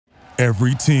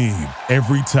Every team,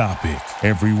 every topic,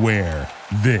 everywhere.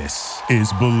 This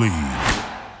is Believe.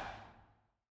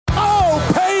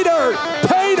 Oh, pay dirt!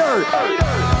 Pay dirt!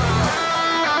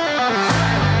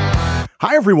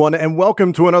 Hi, everyone, and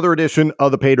welcome to another edition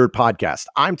of the Pay Dirt Podcast.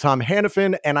 I'm Tom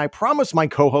Hannafin, and I promise my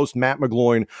co-host Matt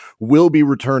McGloin will be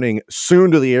returning soon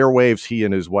to the airwaves. He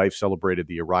and his wife celebrated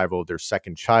the arrival of their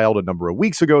second child a number of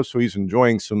weeks ago, so he's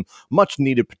enjoying some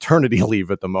much-needed paternity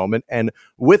leave at the moment. And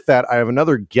with that, I have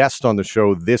another guest on the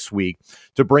show this week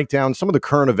to break down some of the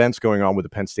current events going on with the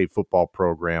Penn State football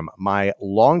program. My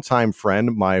longtime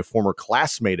friend, my former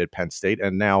classmate at Penn State,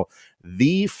 and now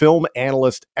the film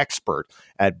analyst expert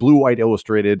at Blue White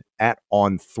Illustrated at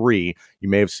On3. You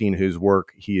may have seen his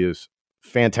work. He is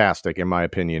fantastic, in my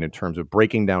opinion, in terms of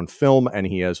breaking down film, and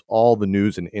he has all the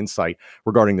news and insight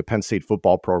regarding the Penn State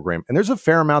football program. And there's a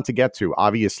fair amount to get to.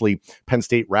 Obviously, Penn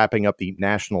State wrapping up the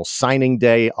National Signing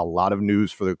Day, a lot of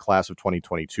news for the class of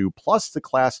 2022, plus the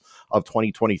class of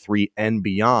 2023 and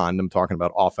beyond. I'm talking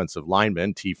about offensive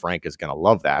linemen. T. Frank is going to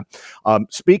love that.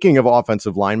 Speaking of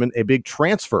offensive linemen, a big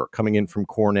transfer coming in from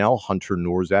Cornell, Hunter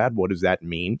Nourzad. What does that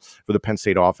mean for the Penn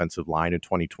State offensive line in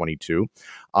 2022?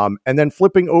 And then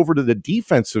flipping over to the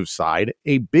defensive side,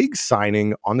 a big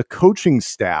signing on the coaching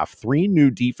staff, three new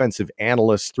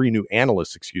analysts,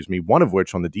 one of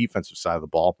which on the defensive side of the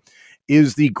ball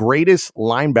is the greatest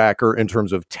linebacker in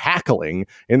terms of tackling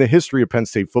in the history of Penn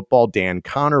State football, Dan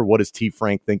Connor. What does T.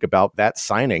 Frank think about that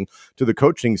signing to the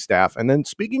coaching staff? And then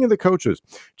speaking of the coaches,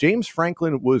 James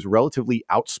Franklin was relatively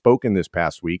outspoken this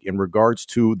past week in regards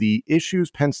to the issues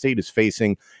Penn State is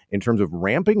facing in terms of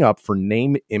ramping up for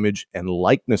name, image, and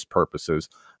likeness purposes.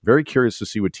 Very curious to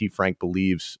see what T. Frank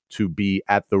believes to be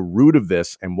at the root of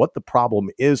this and what the problem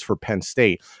is for Penn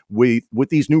State with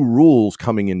these new rules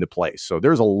coming into place. So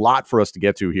there's a lot for us to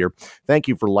get to here. Thank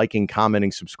you for liking,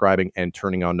 commenting, subscribing, and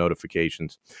turning on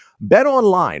notifications.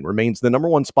 BetOnline remains the number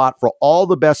one spot for all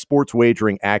the best sports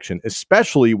wagering action,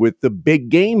 especially with the big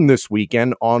game this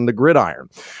weekend on the gridiron.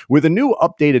 With a new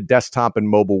updated desktop and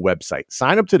mobile website,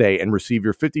 sign up today and receive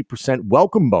your 50%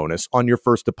 welcome bonus on your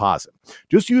first deposit.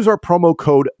 Just use our promo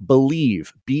code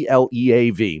BELIEVE,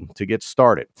 B-L-E-A-V, to get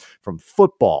started. From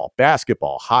football,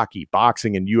 basketball, hockey,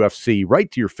 boxing, and UFC, right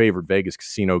to your favorite Vegas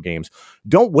casino games.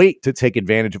 Don't wait to take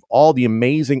advantage of all the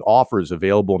amazing offers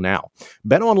available now.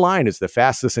 BetOnline is the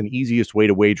fastest and easiest way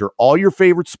to wager all your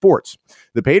favorite sports.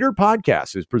 The Pay Dirt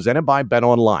Podcast is presented by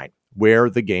BetOnline, where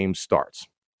the game starts.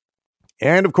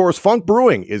 And, of course, Funk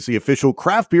Brewing is the official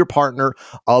craft beer partner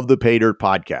of the Pay Dirt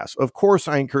Podcast. Of course,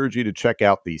 I encourage you to check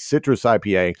out the Citrus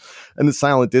IPA and the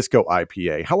Silent Disco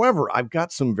IPA. However, I've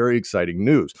got some very exciting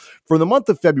news. For the month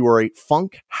of February,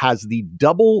 Funk has the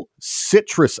Double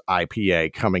Citrus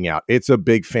IPA coming out. It's a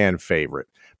big fan favorite.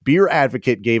 Beer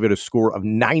Advocate gave it a score of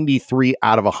 93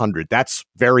 out of 100. That's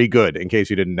very good, in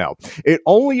case you didn't know. It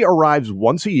only arrives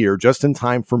once a year, just in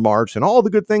time for March and all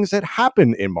the good things that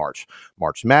happen in March.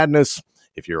 March Madness.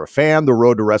 If you're a fan, the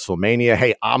road to WrestleMania.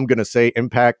 Hey, I'm going to say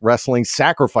Impact Wrestling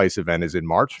Sacrifice event is in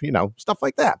March. Stuff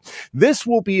like that. This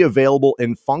will be available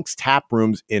in Funk's tap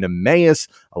rooms in Emmaus,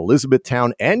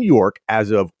 Elizabethtown, and York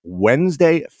as of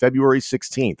Wednesday, February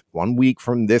 16th, 1 week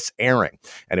from this airing.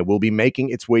 And it will be making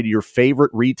its way to your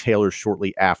favorite retailers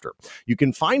shortly after. You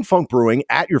can find Funk Brewing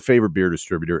at your favorite beer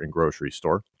distributor and grocery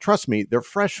store. Trust me, their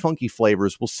fresh, funky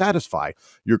flavors will satisfy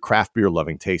your craft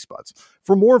beer-loving taste buds.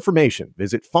 For more information,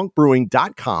 visit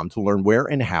funkbrewing.com to learn where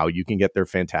and how you can get their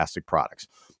fantastic products.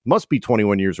 Must be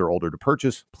 21 years or older to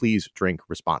purchase. Please drink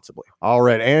responsibly. All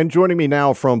right, and joining me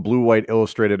now from Blue White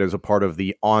Illustrated as a part of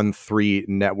the On3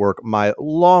 network, my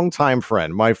longtime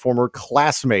friend, my former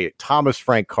classmate, Thomas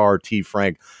Frank Carr, T.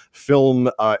 Frank, film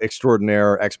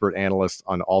extraordinaire, expert analyst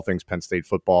on all things Penn State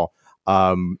football.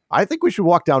 I think we should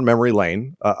walk down memory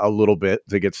lane a little bit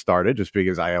to get started, just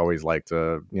because I always like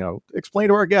to, explain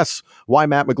to our guests why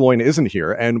Matt McGloin isn't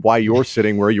here and why you're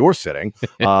sitting where you're sitting.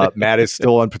 Matt is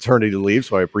still on paternity leave,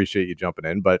 so I appreciate you jumping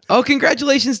in. But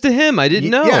congratulations to him. I didn't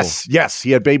know. Yes.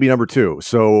 He had baby number 2.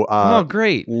 So,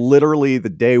 great. Literally the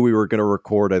day we were going to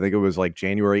record, I think it was like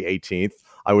January 18th.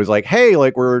 I was like, hey,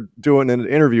 we're doing an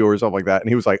interview or something like that. And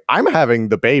he was like, I'm having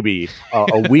the baby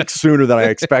a week sooner than I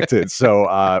expected.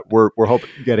 So we're hoping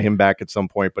to get him back at some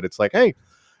point. But it's like, hey,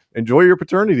 enjoy your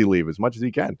paternity leave as much as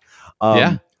you can.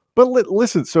 Yeah. But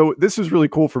listen, so this is really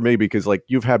cool for me because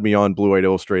you've had me on Blue White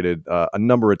Illustrated a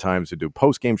number of times to do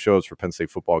post-game shows for Penn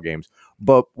State football games.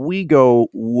 But we go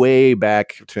way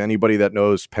back to anybody that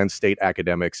knows Penn State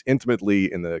academics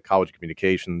intimately in the college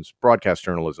communications, broadcast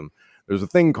journalism. There's a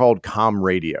thing called comm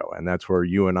radio, and that's where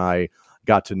you and I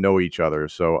got to know each other.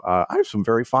 So I have some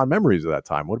very fond memories of that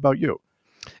time. What about you?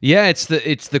 Yeah, it's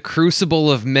the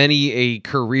crucible of many a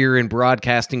career in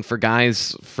broadcasting for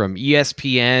guys from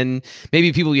ESPN,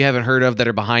 maybe people you haven't heard of that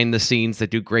are behind the scenes that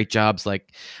do great jobs,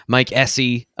 like Mike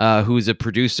Essie, who's a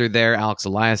producer there, Alex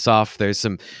Eliasov. There's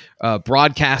some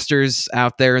broadcasters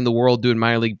out there in the world doing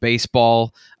minor league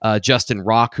baseball. Justin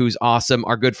Rock, who's awesome.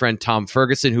 Our good friend Tom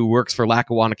Ferguson, who works for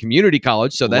Lackawanna Community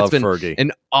College. So that's been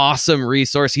an awesome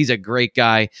resource. He's a great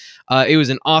guy. It was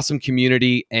an awesome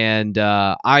community, and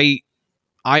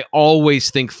I always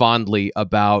think fondly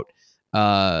about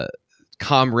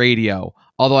comm radio.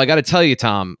 Although I got to tell you,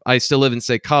 Tom, I still live in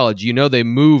State College. You know they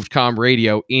moved comm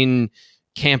radio in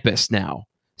campus now.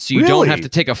 So you don't have to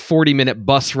take a 40-minute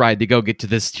bus ride to go get to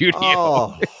the studio.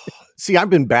 Oh. See,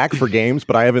 I've been back for games,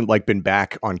 but I haven't been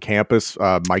back on campus.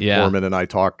 Mike Foreman and I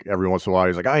talk every once in a while.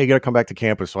 He's like, "Oh, you got to come back to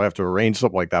campus," so I have to arrange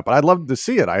something like that. But I'd love to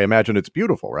see it. I imagine it's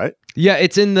beautiful, right? Yeah,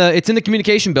 it's in the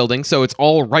communication building, so it's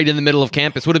all right in the middle of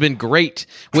campus. Would have been great.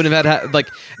 Would have had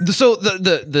so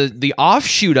the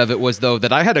offshoot of it was though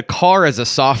that I had a car as a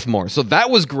sophomore, so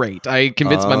that was great. I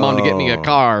convinced my mom to get me a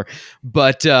car,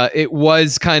 but it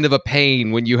was kind of a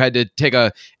pain when you had to take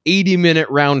a 80-minute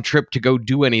round trip to go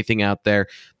do anything out there.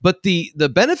 But the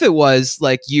benefit was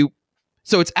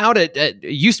so it's out it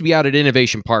used to be out at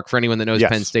Innovation Park for anyone that knows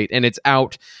Penn State, and it's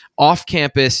out off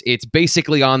campus. It's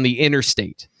basically on the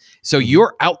interstate. So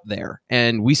you're out there,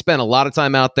 and we spent a lot of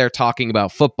time out there talking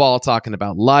about football, talking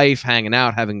about life, hanging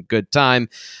out, having a good time.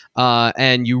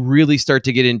 And you really start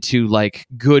to get into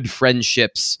good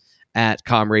friendships at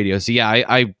comm radio. So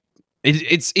yeah,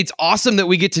 it's awesome that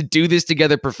we get to do this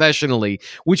together professionally,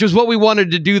 which was what we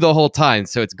wanted to do the whole time.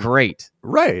 So it's great.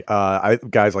 Right.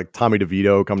 Guys like Tommy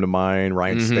DeVito come to mind,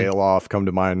 Ryan Staloff come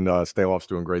to mind. Staloff's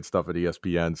doing great stuff at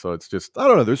ESPN. So it's just, I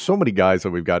don't know, there's so many guys that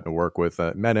we've gotten to work with,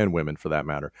 men and women for that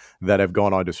matter, that have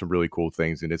gone on to some really cool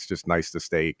things. And it's just nice to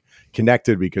stay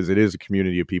connected because it is a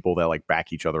community of people that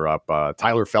back each other up.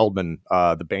 Tyler Feldman,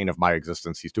 the bane of my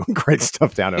existence, he's doing great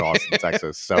stuff down in Austin,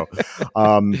 Texas. So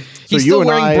he's still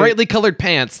wearing brightly colored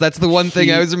pants. That's the one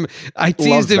thing I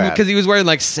teased him because he was wearing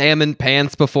salmon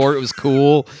pants before it was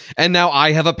cool. And now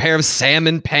I have a pair of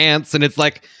salmon pants, and it's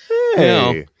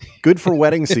hey, good for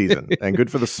wedding season and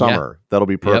good for the summer. Yeah. That'll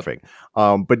be perfect.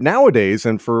 Yep. But nowadays,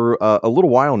 and for a little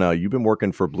while now, you've been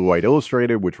working for Blue White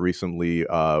Illustrated, which recently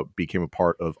became a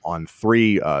part of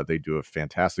On3. They do a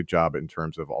fantastic job in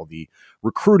terms of all the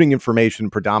recruiting information.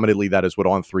 Predominantly, that is what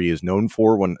On3 is known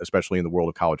for, especially in the world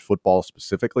of college football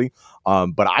specifically.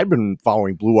 But I've been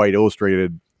following Blue White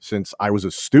Illustrated since I was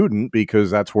a student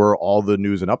because that's where all the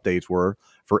news and updates were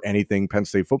for anything Penn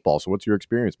State football. So what's your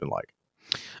experience been like?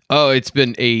 Oh, it's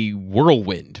been a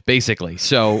whirlwind, basically.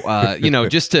 So,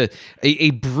 just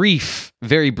a brief,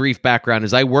 very brief background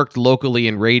is I worked locally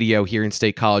in radio here in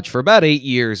State College for about 8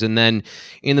 years. And then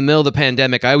in the middle of the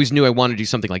pandemic, I always knew I wanted to do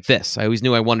something like this. I always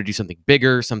knew I wanted to do something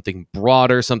bigger, something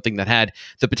broader, something that had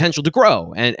the potential to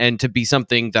grow and to be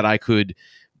something that I could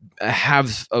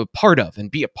have a part of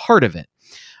and be a part of it.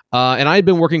 And I had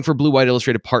been working for Blue White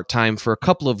Illustrated part-time for a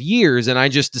couple of years, and I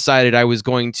just decided I was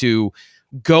going to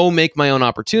go make my own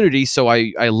opportunity. So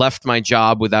I left my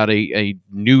job without a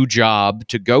new job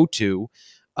to go to.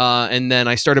 And then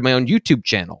I started my own YouTube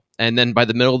channel. And then by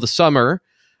the middle of the summer,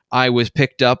 I was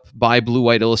picked up by Blue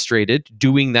White Illustrated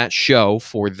doing that show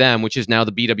for them, which is now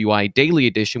the BWI Daily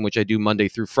Edition, which I do Monday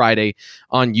through Friday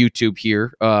on YouTube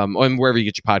here, and wherever you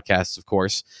get your podcasts, of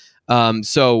course.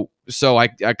 So I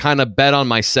kind of bet on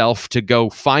myself to go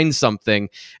find something.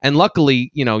 And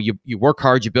luckily, you work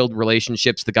hard, you build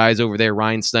relationships. The guys over there,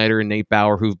 Ryan Snyder and Nate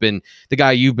Bauer, who've been the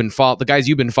guys you've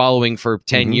been following for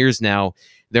 10 years now.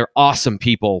 They're awesome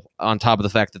people on top of the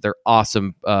fact that they're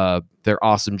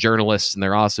awesome journalists and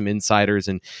they're awesome insiders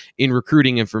and in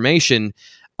recruiting information.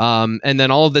 And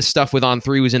then all of this stuff with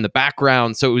On3 was in the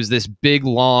background. So it was this big,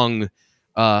 long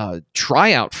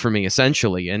tryout for me,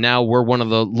 essentially. And now we're one of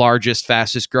the largest,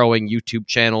 fastest growing YouTube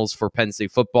channels for Penn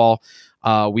State football.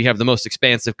 We have the most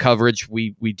expansive coverage.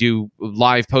 We do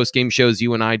live post-game shows,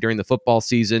 you and I, during the football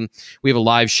season. We have a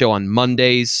live show on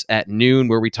Mondays at noon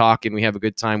where we talk and we have a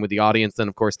good time with the audience. Then,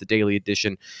 of course, the daily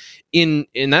edition. And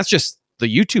that's just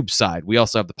the YouTube side. We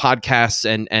also have the podcasts,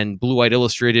 and Blue White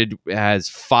Illustrated has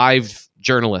 5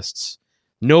 journalists.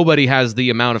 Nobody has the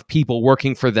amount of people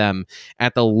working for them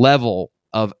at the level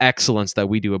of excellence that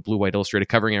we do at Blue White Illustrated,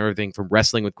 covering everything from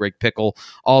wrestling with Greg Pickle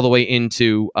all the way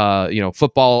into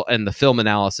football and the film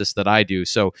analysis that I do.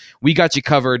 So we got you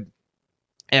covered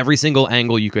every single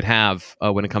angle you could have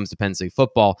when it comes to Penn State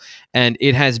football. And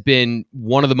it has been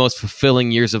one of the most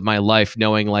fulfilling years of my life,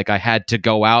 knowing I had to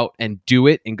go out and do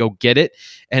it and go get it.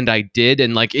 And I did.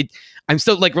 And I'm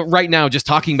still like right now just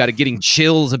talking about it, getting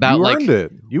chills about You like earned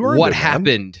it. You earned what it, man.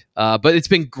 happened. But it's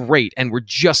been great, and we're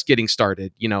just getting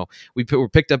started. You know, we're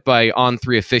picked up by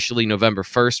On3 officially November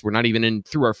 1st. We're not even in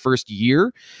through our first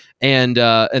year, and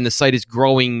the site is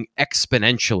growing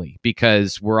exponentially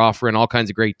because we're offering all kinds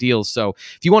of great deals. So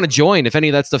if you want to join, if any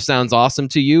of that stuff sounds awesome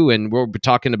to you, and we're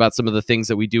talking about some of the things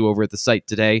that we do over at the site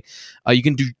today, you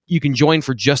can join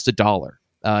for just $1.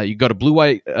 You go to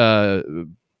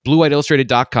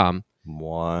bluewhiteillustrated.com.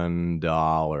 $1.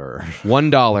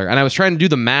 $1. And I was trying to do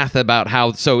the math about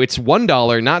how, so it's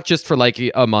 $1, not just for like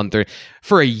a month or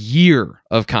for a year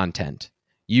of content.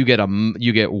 You get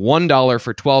 $1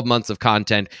 for 12 months of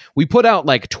content. We put out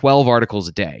like 12 articles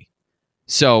a day.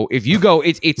 So if you go,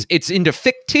 it's into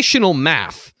fictional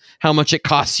math, how much it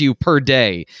costs you per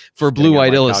day for Blue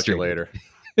White Illustrated.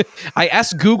 I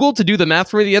asked Google to do the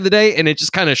math for me the other day, and it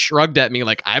just kind of shrugged at me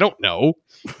like, I don't know.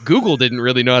 Google didn't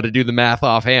really know how to do the math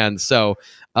offhand. So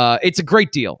it's a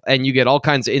great deal, and you get all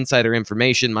kinds of insider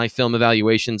information, my film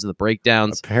evaluations and the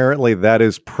breakdowns. Apparently, that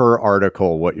is per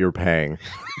article what you're paying.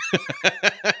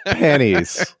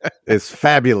 Pennies. It's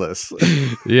fabulous.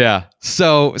 Yeah.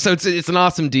 So it's an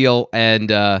awesome deal,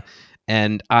 and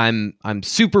I'm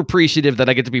super appreciative that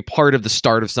I get to be part of the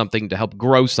start of something to help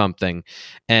grow something.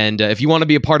 And if you want to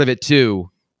be a part of it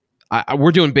too,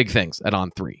 we're doing big things at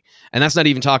On3. And that's not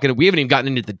even talking, we haven't even gotten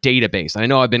into the database. I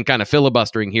know I've been kind of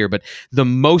filibustering here, but the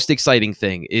most exciting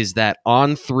thing is that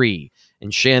On3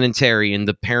 and Shannon Terry and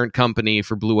the parent company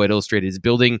for Blue White Illustrated is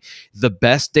building the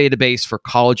best database for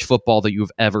college football that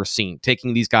you've ever seen.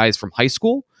 Taking these guys from high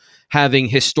school, having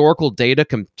historical data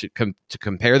to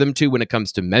compare them to when it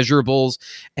comes to measurables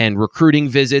and recruiting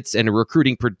visits and a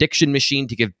recruiting prediction machine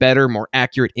to give better, more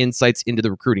accurate insights into the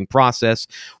recruiting process.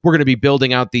 We're going to be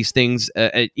building out these things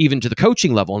even to the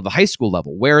coaching level and the high school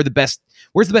level. Where's the best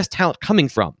talent coming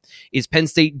from? Is Penn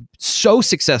State so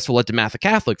successful at DeMatha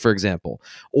Catholic, for example?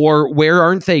 Or where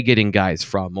aren't they getting guys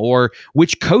from? Or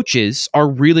which coaches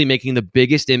are really making the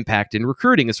biggest impact in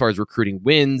recruiting as far as recruiting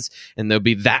wins? And there'll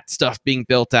be that stuff being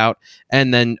built out.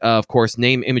 And then, of course,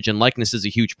 name, image, and likeness is a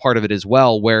huge part of it as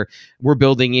well, where we're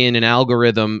building in an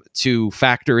algorithm to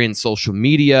factor in social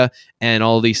media and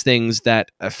all these things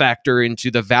that factor into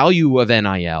the value of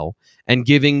NIL and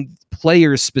giving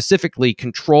players specifically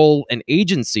control and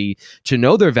agency to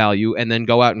know their value and then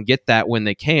go out and get that when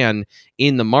they can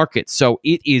in the market. So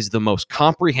it is the most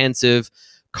comprehensive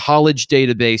college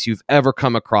database you've ever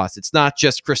come across. It's not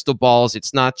just crystal balls.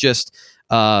 It's not just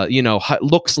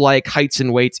looks like, heights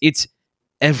and weights. It's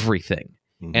everything.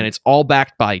 Mm-hmm. And it's all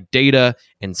backed by data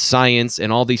and science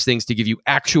and all these things to give you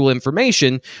actual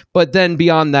information. But then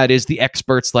beyond that is the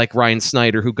experts like Ryan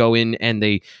Snyder who go in and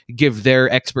they give their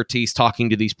expertise talking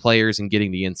to these players and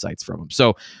getting the insights from them.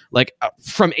 So like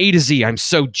from A to Z, I'm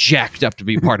so jacked up to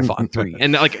be part of On3.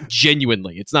 And like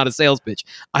genuinely, it's not a sales pitch.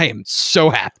 I am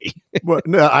so happy. Well,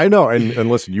 no, I know.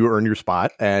 And listen, you earn your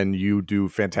spot and you do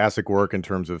fantastic work in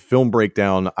terms of film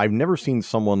breakdown. I've never seen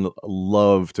someone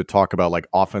love to talk about like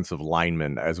offensive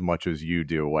linemen as much as you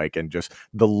do, like, and just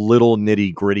the little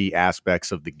nitty gritty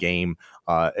aspects of the game.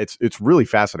 It's really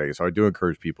fascinating. So I do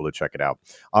encourage people to check it out.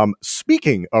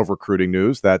 Speaking of recruiting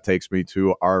news, that takes me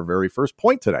to our very first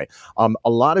point today. A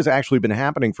lot has actually been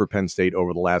happening for Penn State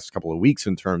over the last couple of weeks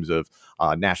in terms of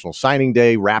National Signing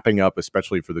Day wrapping up,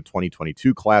 especially for the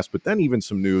 2022 class, but then even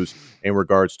some news in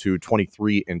regards to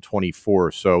 23 and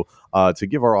 24. So to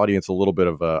give our audience a little bit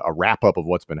of a wrap up of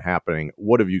what's been happening,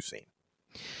 what have you seen?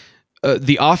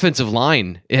 The offensive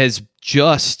line has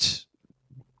just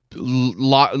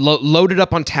loaded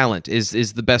up on talent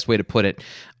is the best way to put it.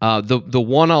 The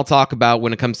one I'll talk about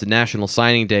when it comes to National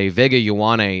Signing Day, Vega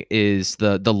Ioane, is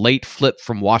the late flip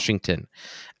from Washington.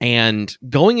 And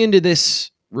going into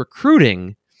this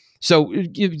recruiting, so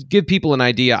give people an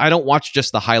idea. I don't watch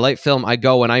just the highlight film. I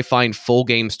go and I find full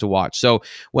games to watch. So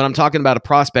when I'm talking about a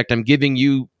prospect, I'm giving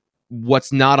you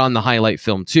what's not on the highlight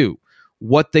film too.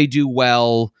 What they do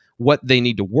well, what they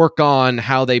need to work on,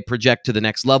 how they project to the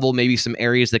next level, maybe some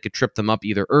areas that could trip them up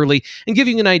either early, and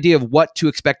giving an idea of what to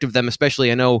expect of them,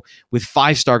 especially I know with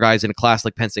 5-star guys in a class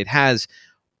like Penn State has,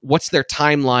 what's their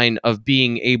timeline of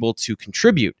being able to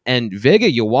contribute. And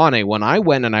Vega Ioane, when I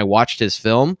went and I watched his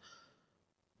film,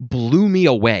 blew me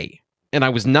away. And I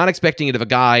was not expecting it of a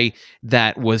guy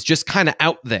that was just kind of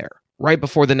out there right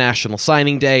before the National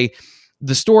Signing Day.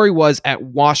 The story was at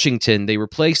Washington, they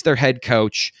replaced their head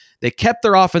coach. They kept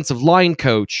their offensive line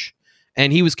coach,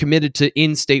 and he was committed to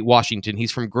in-state Washington.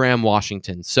 He's from Graham,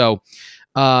 Washington. So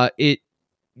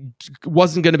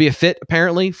wasn't going to be a fit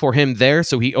apparently for him there,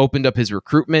 so he opened up his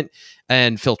recruitment,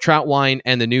 and Phil Trautwein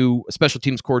and the new special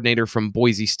teams coordinator from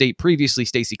Boise State, previously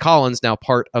Stacy Collins, now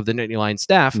part of the Nittany Lions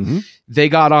staff, they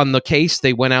got on the case.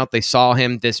 They went out, they saw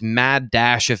him, this mad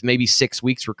dash of maybe 6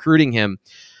 weeks recruiting him,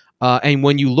 and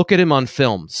when you look at him on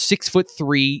film,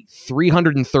 6'3",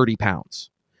 330 pounds.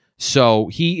 So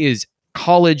he is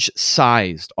college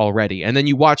sized already. And then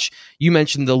you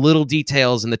mentioned the little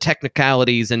details and the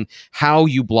technicalities and how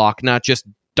you block, not just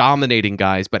dominating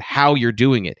guys, but how you're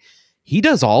doing it. He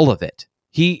does all of it.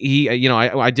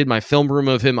 I did my film room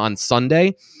of him on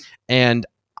Sunday, and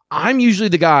I'm usually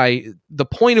the guy, the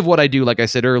point of what I do, like I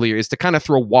said earlier, is to kind of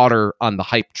throw water on the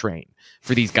hype train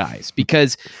for these guys,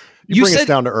 because you bring us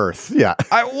down to earth. Yeah.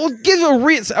 I will give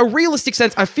a realistic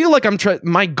sense. I feel like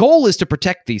my goal is to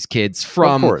protect these kids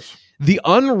from the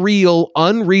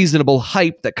unreasonable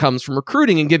hype that comes from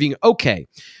recruiting and giving, okay,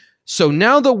 so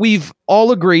now that we've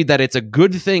all agreed that it's a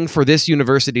good thing for this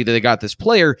university that they got this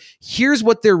player, here's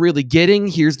what they're really getting.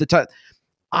 Here's the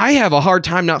I have a hard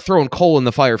time not throwing coal in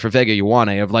the fire for Vega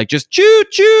Ioane of like, just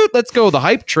shoot, let's go the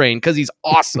hype train, because he's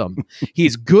awesome.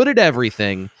 He's good at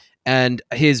everything. And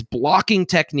his blocking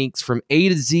techniques from A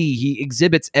to Z, he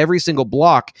exhibits every single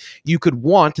block you could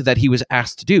want that he was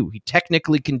asked to do. He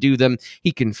technically can do them.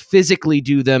 He can physically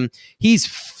do them. He's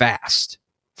fast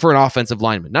for an offensive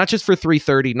lineman, not just for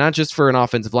 330, not just for an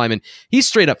offensive lineman. He's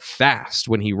straight up fast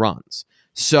when he runs.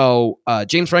 So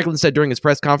James Franklin said during his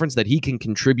press conference that he can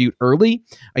contribute early.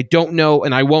 I don't know,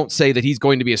 and I won't say that he's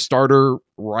going to be a starter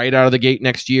right out of the gate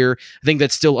next year. I think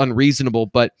that's still unreasonable,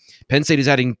 but Penn State is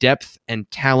adding depth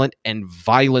and talent and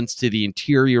violence to the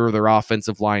interior of their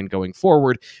offensive line going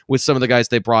forward with some of the guys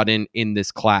they brought in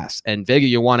this class. And Vega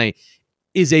Ioane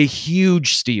is a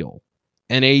huge steal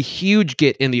and a huge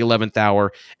get in the 11th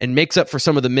hour, and makes up for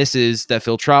some of the misses that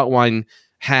Phil Trautwein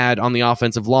had on the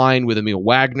offensive line with Emil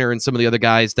Wagner and some of the other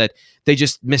guys that they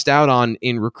just missed out on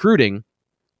in recruiting.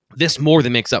 This more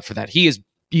than makes up for that. He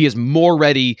is more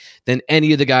ready than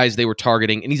any of the guys they were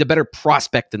targeting, and he's a better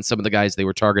prospect than some of the guys they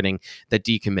were targeting that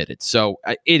decommitted. So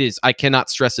I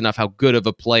cannot stress enough how good of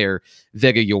a player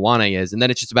Vega Ioane is. And then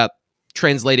it's just about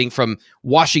translating from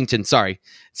Washington.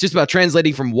 It's just about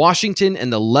translating from Washington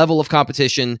and the level of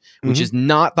competition, which is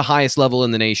not the highest level in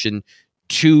the nation,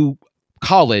 to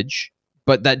college.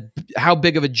 But how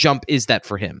big of a jump is that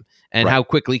for him? And how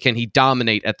quickly can he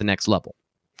dominate at the next level?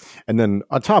 And then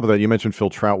on top of that, you mentioned Phil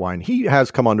Trautwein. He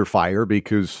has come under fire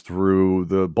because through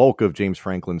the bulk of James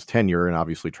Franklin's tenure, and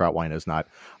obviously Trautwein is not,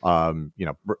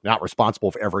 not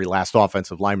responsible for every last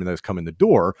offensive lineman that has come in the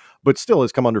door, but still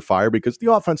has come under fire because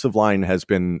the offensive line has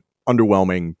been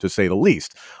underwhelming, to say the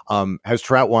least. Has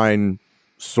Trautwein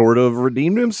sort of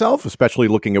redeemed himself, especially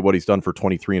looking at what he's done for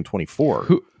 23 and 24?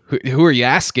 Who are you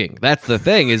asking? That's the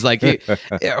thing, is like,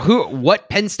 what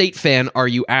Penn State fan are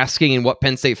you asking, and what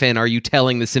Penn State fan are you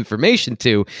telling this information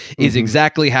to is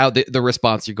exactly how the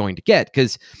response you're going to get.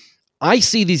 Because I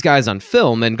see these guys on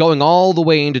film, and going all the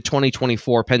way into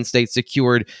 2024, Penn State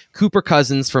secured Cooper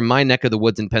Cousins from my neck of the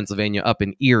woods in Pennsylvania up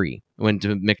in Erie, went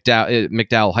to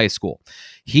McDowell High School.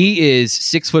 He is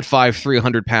 6'5",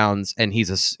 300 pounds, and he's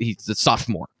a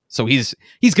sophomore. So he's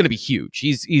going to be huge.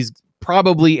 He's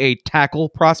probably a tackle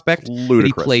prospect.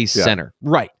 Ludicrous. He plays center.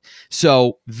 Right.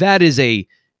 So that is it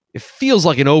feels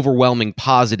like an overwhelming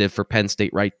positive for Penn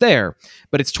State right there.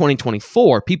 But it's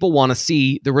 2024. People want to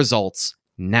see the results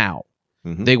now.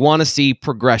 They want to see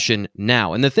progression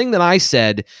now. And the thing that I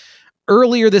said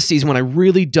earlier this season when I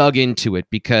really dug into it,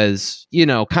 because,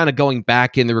 kind of going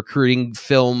back in the recruiting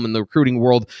film and the recruiting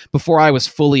world before I was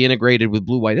fully integrated with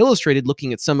Blue White Illustrated,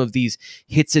 looking at some of these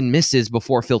hits and misses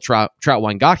before Phil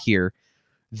Trautwein got here,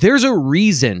 there's a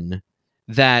reason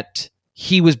that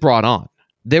he was brought on.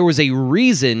 There was a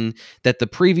reason that the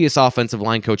previous offensive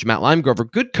line coach, Matt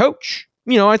Limegrover, good coach.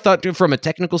 I thought from a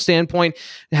technical standpoint,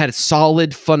 they had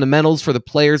solid fundamentals for the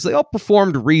players. They all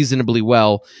performed reasonably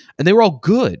well, and they were all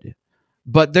good.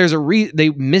 But there's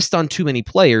they missed on too many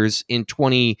players in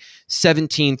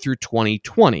 2017 through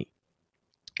 2020.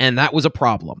 And that was a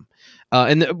problem.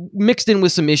 And mixed in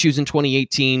with some issues in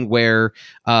 2018 where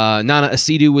Nana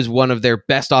Asidu was one of their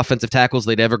best offensive tackles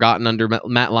they'd ever gotten under Matt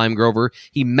Limegrover.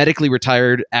 He medically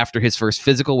retired after his first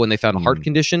physical when they found a heart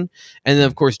condition. And then,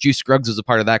 of course, Juice Scruggs was a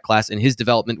part of that class, and his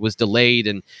development was delayed.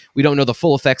 And we don't know the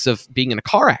full effects of being in a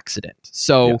car accident.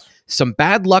 So some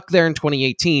bad luck there in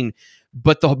 2018.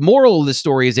 But the moral of the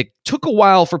story is it took a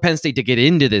while for Penn State to get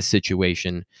into this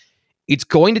situation. It's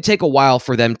going to take a while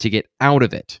for them to get out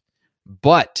of it.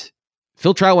 But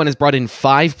Phil Trautwein has brought in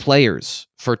 5 players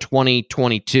for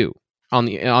 2022 on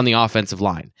the offensive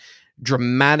line.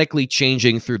 dramatically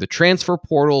changing through the transfer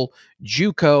portal,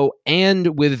 JUCO,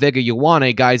 and with Vega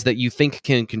Ioane, guys that you think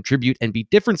can contribute and be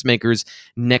difference makers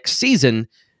next season.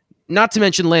 Not to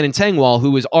mention Landon Tengwall,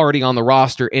 who is already on the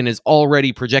roster and is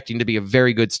already projecting to be a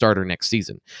very good starter next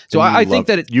season. So I think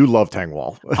that you love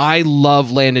Tengwall. I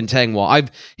love Landon Tengwall.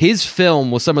 His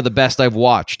film was some of the best I've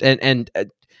watched, and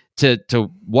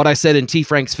to what I said in T.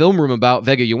 Frank's film room about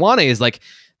Vega Ioane is like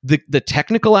the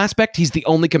technical aspect. He's the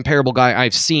only comparable guy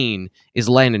I've seen is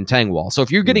Landon Tengwall. So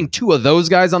if you're getting two of those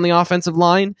guys on the offensive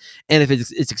line, and if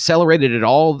it's accelerated at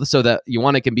all so that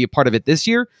Ioane can be a part of it this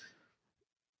year,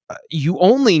 you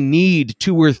only need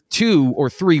two or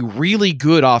three really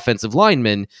good offensive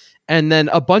linemen, and then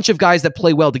a bunch of guys that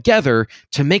play well together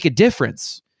to make a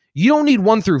difference. You don't need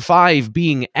 1 through 5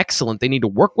 being excellent. They need to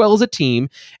work well as a team.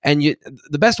 And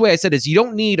the best way I said is you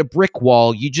don't need a brick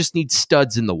wall. You just need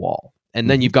studs in the wall. And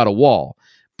then you've got a wall.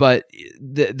 But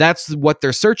that's what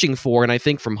they're searching for. And I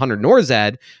think from Hunter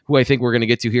Nourzad, who I think we're going to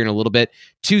get to here in a little bit,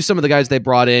 to some of the guys they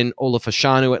brought in, Ola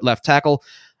Fashanu at left tackle,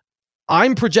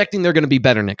 I'm projecting they're going to be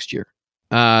better next year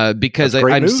because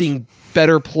I'm seeing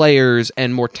better players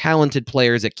and more talented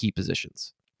players at key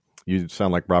positions. You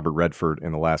sound like Robert Redford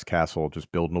in The Last Castle,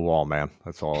 just building a wall, man.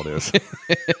 That's all it is.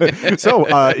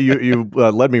 So you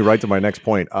led me right to my next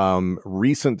point.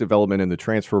 Recent development in the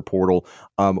transfer portal.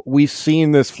 We've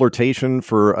seen this flirtation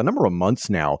for a number of months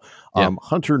now.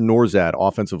 Hunter Nourzad,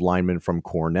 offensive lineman from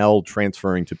Cornell,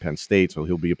 transferring to Penn State, so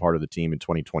he'll be a part of the team in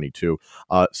 2022.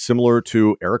 Similar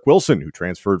to Eric Wilson, who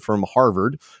transferred from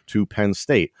Harvard to Penn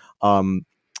State.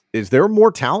 Is there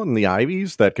more talent in the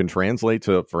Ivies that can translate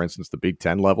to, for instance, the Big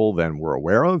Ten level than we're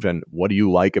aware of? And what do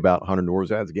you like about Hunter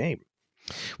Nourzad's game?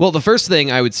 Well, the first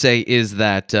thing I would say is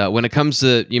that when it comes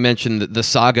to, you mentioned the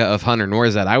saga of Hunter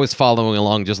Nourzad, I was following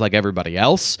along just like everybody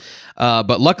else.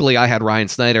 But luckily, I had Ryan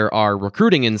Snyder, our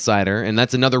recruiting insider, and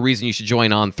that's another reason you should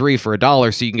join On3 for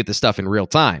 $1 so you can get this stuff in real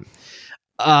time.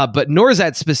 But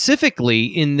Nourzad specifically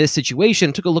in this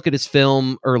situation took a look at his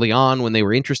film early on when they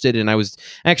were interested, and I was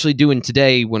actually doing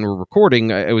today when we're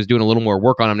recording, I was doing a little more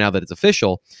work on him now that it's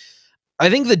official. I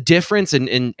think the difference,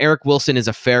 and Eric Wilson is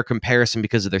a fair comparison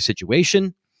because of their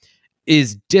situation,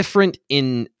 is different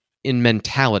in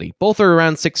mentality. Both are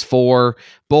around 6'4",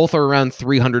 both are around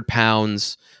 300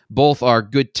 pounds, both are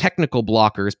good technical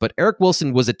blockers, but Eric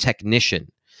Wilson was a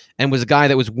technician and was a guy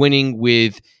that was winning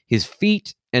with his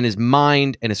feet and his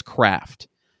mind and his craft.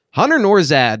 Hunter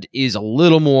Nourzad is a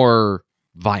little more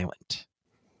violent,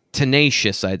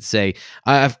 tenacious, I'd say.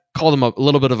 I've called him a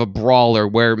little bit of a brawler,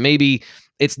 where maybe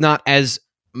it's not as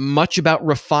much about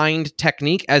refined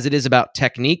technique as it is about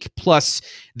technique plus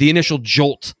the initial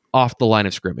jolt off the line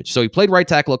of scrimmage. So he played right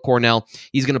tackle at Cornell.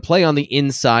 He's going to play on the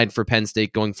inside for Penn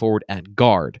State going forward at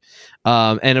guard.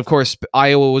 And of course,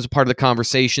 Iowa was a part of the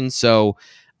conversation. So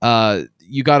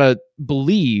you got to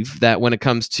believe that when it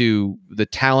comes to the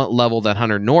talent level that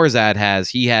Hunter Nourzad has,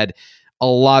 he had a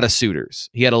lot of suitors.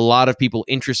 He had a lot of people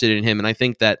interested in him. And I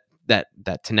think that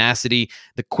tenacity,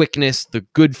 the quickness, the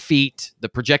good feet, the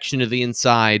projection of the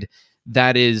inside,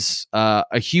 that is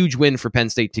a huge win for Penn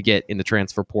State to get in the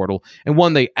transfer portal, and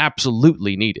one they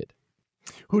absolutely needed.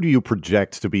 Who do you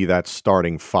project to be that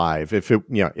starting five if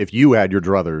you had your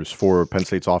druthers for Penn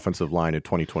State's offensive line in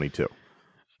 2022?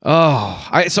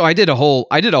 I did a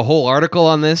whole article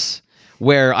on this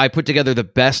where I put together the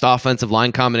best offensive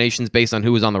line combinations based on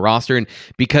who was on the roster. And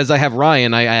because I have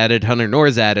Ryan, I added Hunter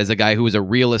Nourzad as a guy who was a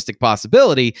realistic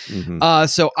possibility. Mm-hmm.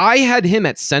 So I had him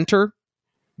at center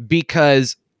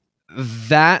because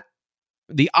the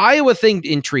Iowa thing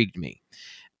intrigued me.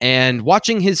 And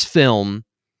watching his film,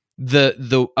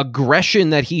 the aggression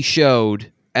that he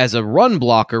showed as a run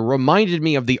blocker reminded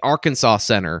me of the Arkansas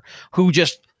center who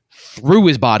just threw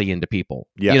his body into people.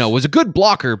 Yes. Was a good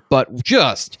blocker, but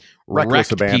just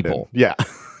reckless abandon. People. Yeah.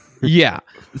 Yeah.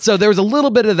 So there was a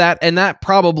little bit of that, and that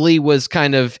probably was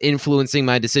kind of influencing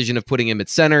my decision of putting him at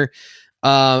center.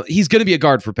 He's going to be a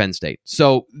guard for Penn State.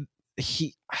 So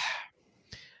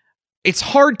it's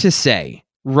hard to say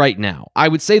right now. I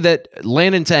would say that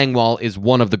Landon Tengwall is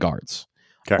one of the guards.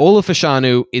 Okay. Ola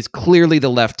Fashanu is clearly the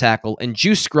left tackle, and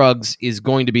Juice Scruggs is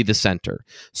going to be the center.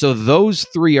 So those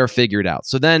three are figured out.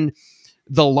 So then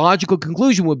the logical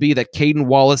conclusion would be that Caden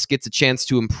Wallace gets a chance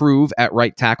to improve at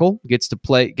right tackle, gets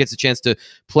a chance to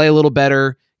play a little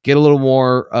better, get a little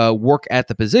more work at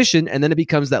the position, and then it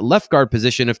becomes that left guard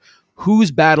position of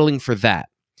who's battling for that.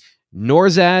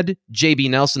 Nourzad, JB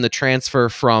Nelson, the transfer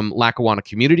from Lackawanna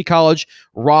Community College,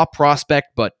 raw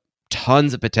prospect, but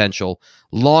tons of potential.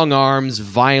 Long arms,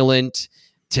 violent,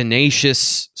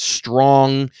 tenacious,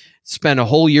 strong. spent a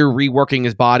whole year reworking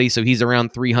his body, so he's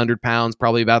around 300 pounds,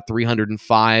 probably about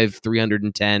 305,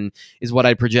 310 is what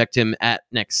I project him at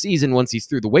next season once he's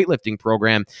through the weightlifting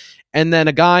program. And then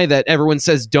a guy that everyone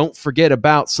says don't forget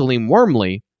about, Salim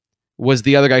Wormley, was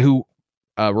the other guy who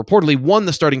reportedly won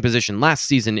the starting position last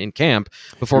season in camp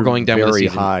before going down with the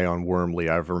season. Very high on Wormley.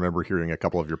 I remember hearing a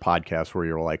couple of your podcasts where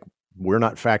you're like, we're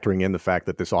not factoring in the fact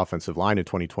that this offensive line in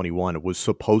 2021 was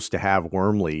supposed to have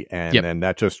Wormley, and then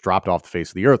that just dropped off the face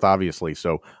of the earth, obviously.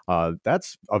 So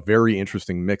that's a very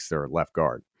interesting mix there at left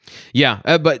guard.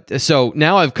 Yeah, but so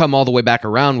now I've come all the way back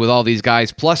around with all these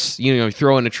guys, plus,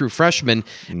 throw in a true freshman,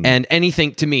 and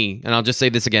anything to me, and I'll just say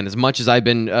this again, as much as I've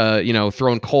been,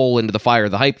 throwing coal into the fire,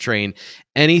 the hype train,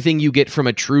 anything you get from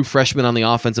a true freshman on the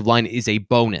offensive line is a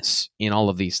bonus in all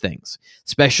of these things,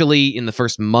 especially in the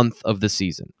first month of the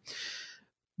season.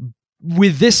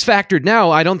 With this factored now,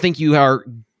 I don't think you are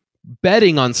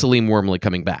betting on Salim Wormley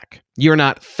coming back. You're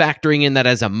not factoring in that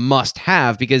as a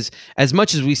must-have, because as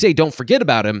much as we say don't forget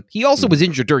about him, he also was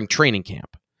injured during training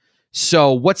camp.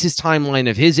 So what's his timeline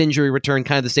of his injury return?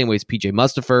 Kind of the same way as PJ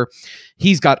Mustipher.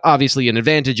 He's got obviously an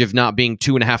advantage of not being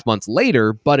 2.5 months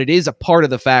later, but it is a part of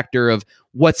the factor of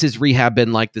what's his rehab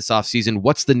been like this offseason?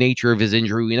 What's the nature of his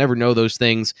injury? We never know those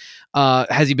things.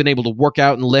 Has he been able to work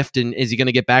out and lift? And is he going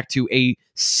to get back to a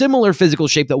similar physical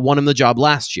shape that won him the job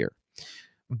last year?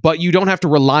 But you don't have to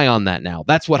rely on that now.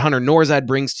 That's what Hunter Norzad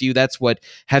brings to you. That's what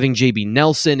having JB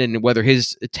Nelson and whether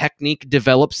his technique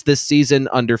develops this season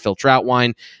under Phil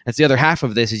Trautwein. That's the other half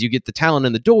of this, is you get the talent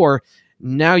in the door.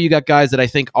 Now you got guys that I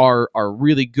think are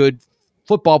really good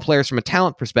football players from a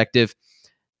talent perspective.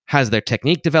 Has their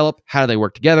technique developed? How do they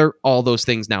work together? All those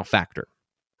things now factor.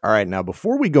 All right, now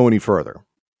before we go any further,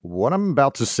 what I'm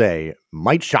about to say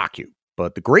might shock you,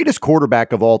 but the greatest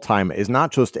quarterback of all time is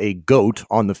not just a GOAT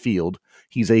on the field.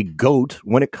 He's a GOAT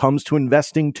when it comes to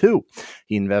investing too.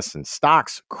 He invests in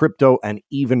stocks, crypto, and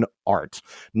even art.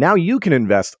 Now you can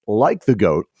invest like the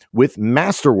GOAT with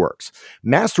Masterworks.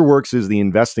 Masterworks is the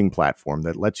investing platform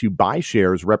that lets you buy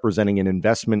shares representing an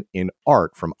investment in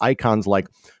art from icons like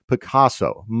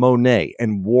Picasso, Monet,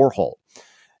 and Warhol.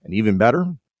 And even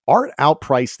better, art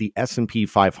outpriced the S&P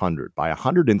 500 by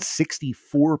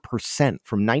 164%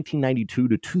 from 1992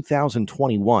 to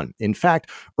 2021. In fact,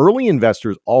 early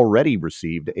investors already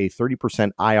received a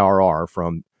 30% IRR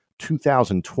from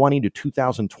 2020 to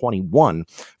 2021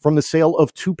 from the sale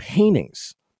of 2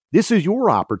 paintings. This is your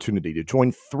opportunity to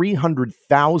join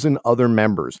 300,000 other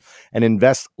members and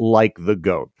invest like the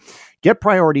GOAT. Get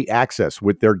priority access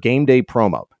with their game day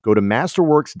promo. Go to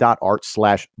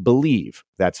masterworks.art/believe.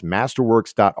 That's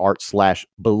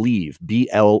masterworks.art/believe,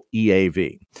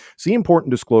 BLEAV. See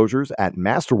important disclosures at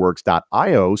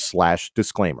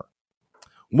masterworks.io/disclaimer.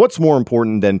 What's more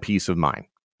important than peace of mind?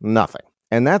 Nothing.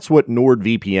 And that's what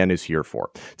NordVPN is here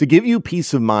for, to give you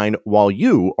peace of mind while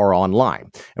you are online.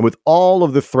 And with all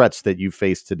of the threats that you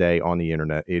face today on the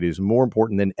internet, it is more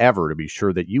important than ever to be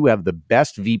sure that you have the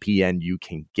best VPN you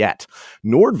can get.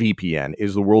 NordVPN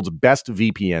is the world's best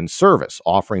VPN service,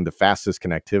 offering the fastest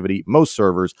connectivity, most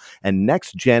servers, and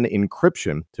next-gen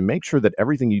encryption to make sure that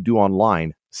everything you do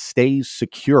online stays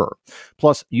secure.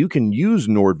 Plus, you can use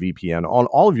NordVPN on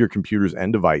all of your computers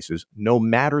and devices, no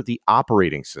matter the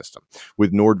operating system.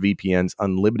 With NordVPN's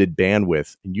unlimited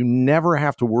bandwidth, you never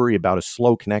have to worry about a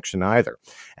slow connection either.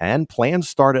 And plans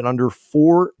start at under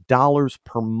 $4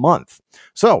 per month.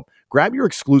 So, grab your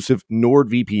exclusive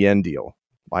NordVPN deal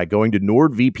by going to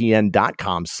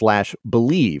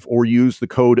nordvpn.com/believe or use the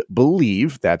code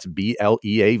BELIEVE, that's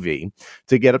BLEAV,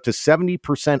 to get up to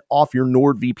 70% off your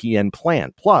NordVPN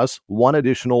plan, plus 1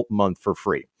 additional month for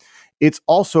free. It's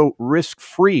also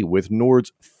risk-free with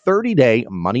Nord's 30-day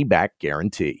money-back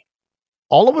guarantee.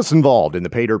 All of us involved in the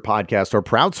Pay Dirt podcast are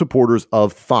proud supporters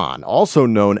of Thon, also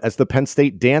known as the Penn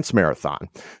State Dance Marathon.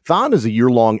 Thon is a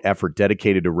year-long effort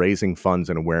dedicated to raising funds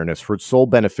and awareness for its sole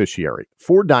beneficiary,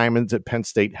 4 Diamonds at Penn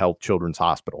State Health Children's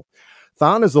Hospital.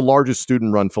 Thon is the largest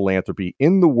student-run philanthropy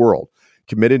in the world,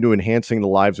 committed to enhancing the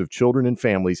lives of children and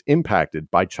families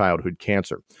impacted by childhood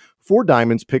cancer. 4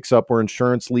 Diamonds picks up where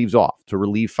insurance leaves off to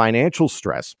relieve financial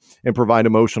stress and provide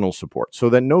emotional support so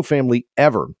that no family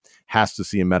ever has to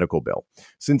see a medical bill.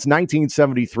 Since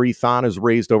 1973, Thon has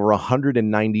raised over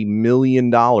 $190 million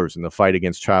in the fight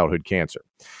against childhood cancer.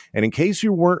 And in case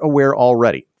you weren't aware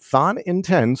already, Thon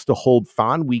intends to hold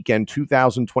Thon Weekend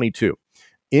 2022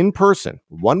 in person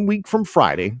 1 week from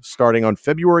Friday, starting on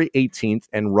February 18th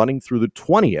and running through the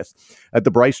 20th at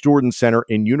the Bryce Jordan Center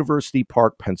in University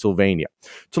Park, Pennsylvania.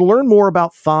 To learn more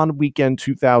about Thon Weekend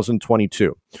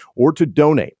 2022 or to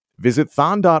donate, visit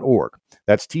thon.org.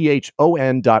 That's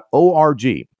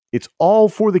THON.org It's all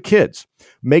for the kids.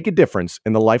 Make a difference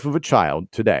in the life of a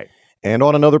child today. And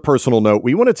on another personal note,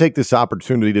 we want to take this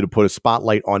opportunity to put a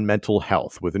spotlight on mental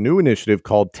health with a new initiative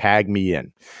called Tag Me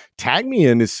In. Tag Me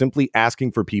In is simply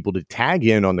asking for people to tag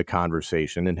in on the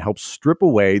conversation and help strip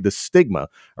away the stigma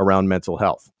around mental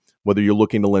health. Whether you're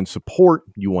looking to lend support,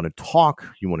 you want to talk,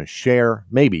 you want to share,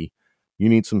 maybe you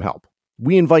need some help.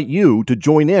 We invite you to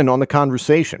join in on the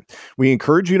conversation. We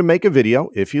encourage you to make a video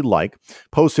if you'd like,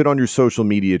 post it on your social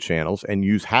media channels, and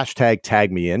use hashtag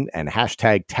TagMeIn and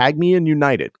hashtag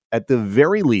TagMeInUnited. At the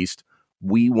very least,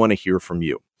 we want to hear from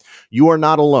you. You are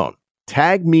not alone.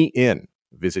 Tag Me In.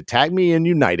 Visit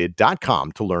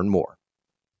tagmeinunited.com to learn more.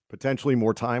 Potentially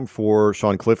more time for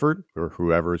Sean Clifford or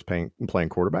whoever is playing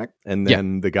quarterback. And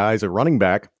then the guys at running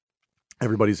back.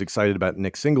 Everybody's excited about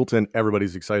Nick Singleton.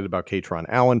 Everybody's excited about Kaytron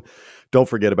Allen. Don't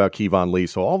forget about Keyvon Lee.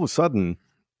 So all of a sudden,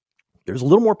 there's a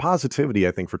little more positivity,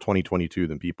 I think, for 2022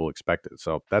 than people expected.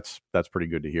 So that's pretty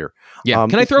good to hear. Yeah.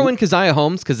 Can I throw in Keziah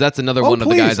Holmes? Because that's another one please. Of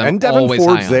the guys I'm and Devin always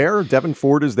Ford's high on. there. Devin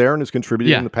Ford is there and has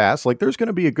contributed in the past. Like, there's going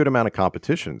to be a good amount of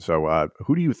competition. So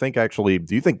who do you think actually,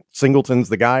 do you think Singleton's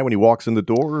the guy when he walks in the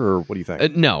door, or what do you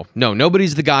think? No,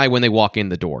 nobody's the guy when they walk in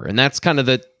the door. And that's kind of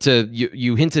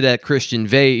you hinted at Christian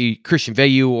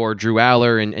Veilleux or Drew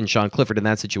Aller and Sean Clifford in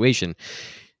that situation.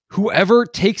 Whoever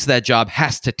takes that job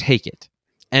has to take it.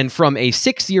 And from a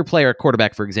 6-year player at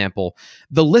quarterback, for example,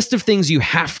 the list of things you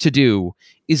have to do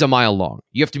is a mile long.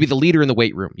 You have to be the leader in the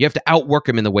weight room. You have to outwork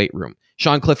him in the weight room.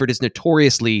 Sean Clifford is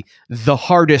notoriously the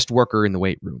hardest worker in the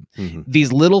weight room. Mm-hmm.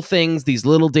 These little things, these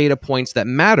little data points that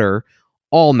matter,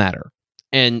 all matter.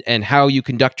 And how you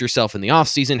conduct yourself in the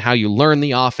offseason, how you learn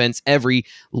the offense, every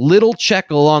little check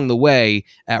along the way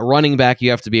at running back you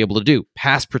have to be able to do.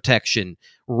 Pass protection,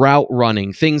 route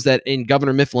running, things that in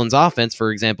Governor Mifflin's offense,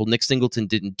 for example, Nick Singleton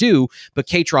didn't do, but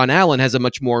Kaytron Allen has a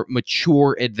much more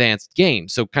mature, advanced game.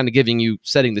 So kind of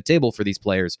setting the table for these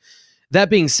players. That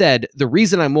being said, the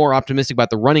reason I'm more optimistic about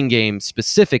the running game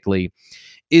specifically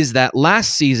is that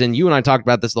last season, you and I talked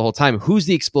about this the whole time, who's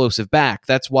the explosive back?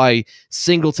 That's why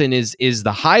Singleton is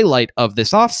the highlight of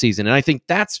this offseason, and I think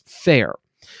that's fair.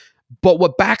 But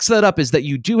what backs that up is that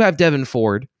you do have Devin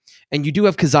Ford, and you do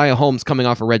have Keziah Holmes coming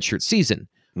off a redshirt season.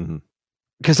 Mm-hmm.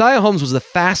 Keziah Holmes was the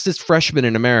fastest freshman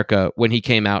in America when he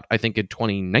came out, I think in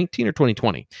 2019 or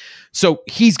 2020. So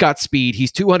he's got speed.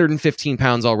 He's 215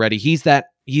 pounds already. He's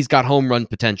got home run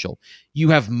potential. You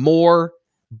have more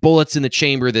bullets in the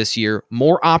chamber this year,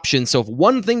 more options. So if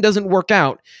one thing doesn't work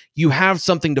out, you have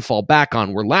something to fall back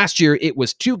on. Where last year it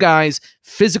was 2 guys,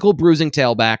 physical bruising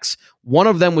tailbacks. One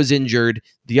of them was injured.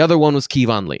 The other one was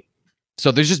Keyvon Lee.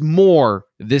 So there's just more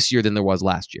this year than there was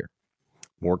last year.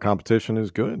 More competition is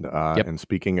good. And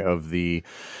speaking of the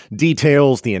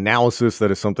details, the analysis, that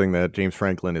is something that James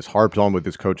Franklin has harped on with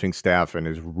his coaching staff and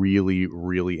is really,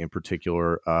 really in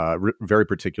particular, very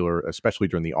particular, especially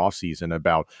during the offseason,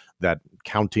 about that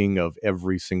counting of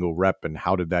every single rep and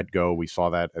how did that go. We saw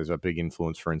that as a big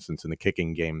influence, for instance, in the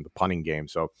kicking game, the punting game.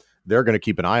 So they're going to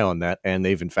keep an eye on that. And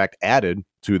they've, in fact, added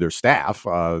to their staff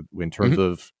in terms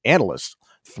of analysts.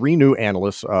 3 new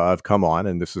analysts have come on,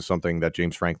 and this is something that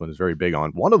James Franklin is very big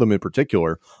on. One of them in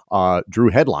particular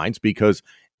drew headlines because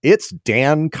it's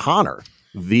Dan Connor,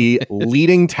 the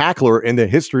leading tackler in the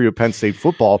history of Penn State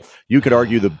football. You could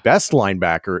argue the best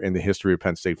linebacker in the history of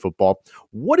Penn State football.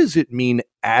 What does it mean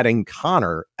adding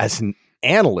Connor as an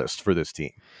analyst for this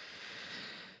team?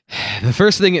 The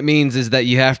first thing it means is that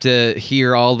you have to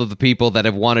hear all of the people that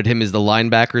have wanted him as the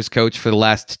linebackers coach for the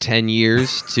last 10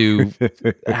 years to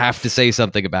have to say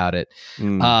something about it.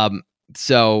 But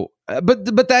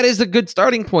that is a good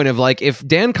starting point of, like, if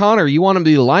Dan Connor, you want him to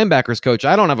be the linebackers coach,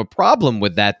 I don't have a problem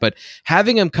with that. But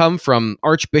having him come from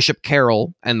Archbishop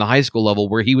Carroll and the high school level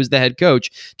where he was the head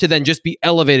coach to then just be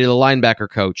elevated to linebacker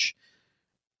coach,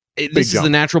 this is the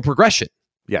natural progression.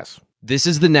 Yes. This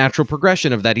is the natural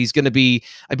progression of that.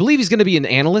 I believe he's going to be an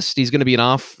analyst. He's going to be an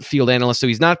off-field analyst. So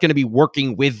he's not going to be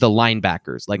working with the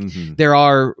linebackers. Like, there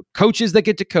are coaches that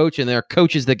get to coach and there are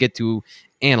coaches that get to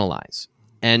analyze.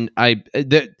 And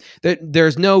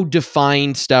there's no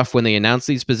defined stuff when they announce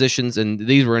these positions. And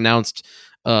these were announced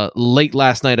late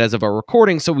last night as of our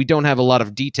recording, so we don't have a lot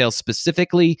of details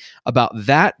specifically about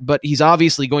that, but he's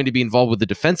obviously going to be involved with the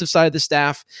defensive side of the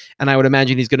staff, and I would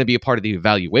imagine he's going to be a part of the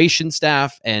evaluation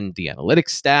staff and the analytics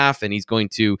staff, and he's going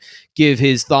to give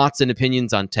his thoughts and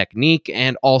opinions on technique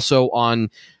and also on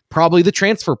probably the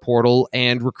transfer portal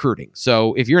and recruiting.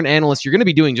 So if you're an analyst, you're going to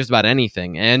be doing just about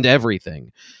anything and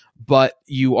everything, but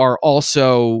you are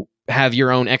also have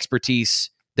your own expertise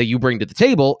that you bring to the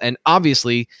table, and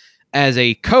obviously as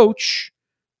a coach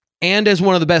and as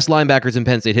one of the best linebackers in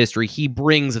Penn State history, he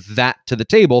brings that to the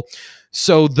table.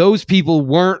 So those people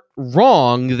weren't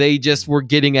wrong. They just were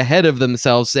getting ahead of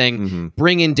themselves, saying,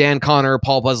 bring in Dan Connor,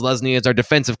 Paul Postlesny as our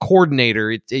defensive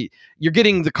coordinator. You're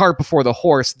getting the cart before the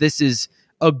horse. This is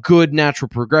a good natural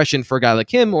progression for a guy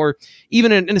like him, or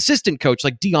even an assistant coach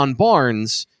like Dion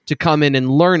Barnes to come in and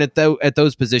learn at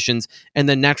those positions and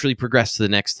then naturally progress to the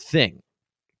next thing.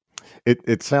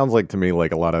 It sounds like to me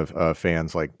like a lot of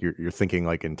fans, like you're thinking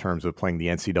like in terms of playing the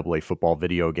NCAA football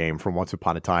video game from once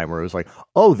upon a time, where it was like,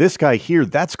 oh, this guy here,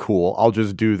 that's cool. I'll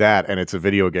just do that, and it's a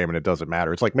video game, and it doesn't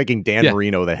matter. It's like making Dan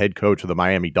Marino the head coach of the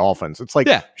Miami Dolphins. It's like,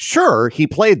 sure, he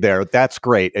played there. That's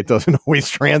great. It doesn't always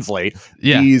translate.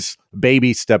 These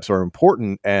baby steps are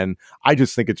important, and I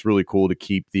just think it's really cool to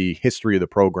keep the history of the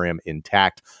program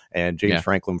intact. And James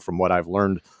Franklin, from what I've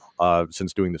learned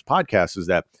since doing this podcast, is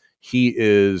that he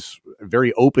is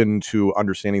very open to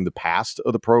understanding the past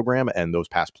of the program and those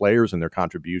past players and their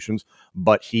contributions,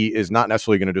 but he is not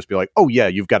necessarily going to just be like, oh yeah,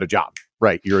 you've got a job,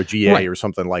 right? You're a GA or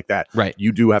something like that. Right.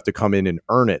 You do have to come in and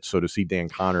earn it. So to see Dan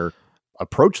Connor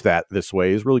approach that this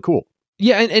way is really cool.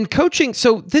 Yeah. And coaching.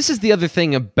 So this is the other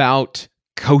thing about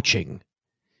coaching,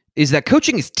 is that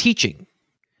coaching is teaching,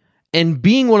 and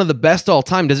being one of the best all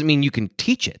time doesn't mean you can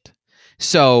teach it.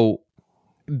 So,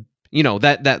 you know,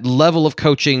 that level of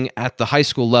coaching at the high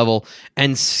school level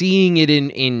and seeing it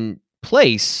in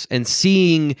place and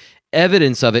seeing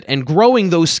evidence of it and growing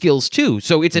those skills too.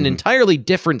 So it's an entirely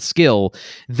different skill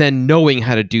than knowing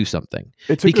how to do something.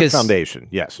 It's a good foundation.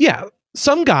 Yes. Yeah.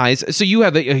 Some guys, so you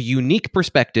have a unique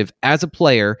perspective as a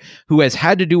player who has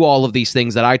had to do all of these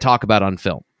things that I talk about on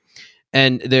film.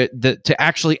 And to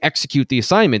actually execute the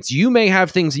assignments, you may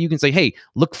have things that you can say, hey,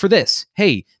 look for this.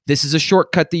 Hey, this is a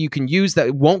shortcut that you can use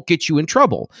that won't get you in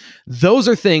trouble. Those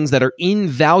are things that are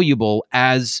invaluable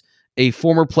as a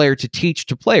former player to teach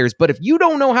to players. But if you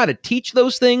don't know how to teach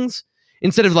those things,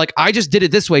 instead of like, I just did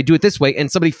it this way, do it this way, and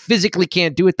somebody physically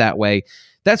can't do it that way,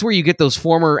 that's where you get those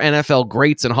former NFL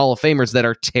greats and Hall of Famers that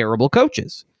are terrible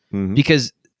coaches.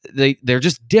 Because they're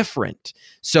just different.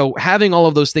 So having all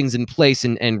of those things in place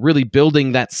and really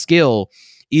building that skill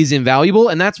is invaluable.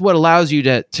 And that's what allows you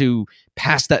to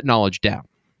pass that knowledge down.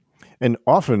 And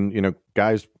often, you know,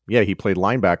 guys, he played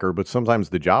linebacker, but sometimes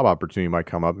the job opportunity might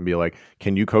come up and be like,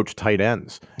 can you coach tight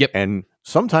ends? Yep. And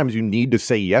sometimes you need to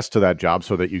say yes to that job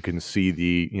so that you can see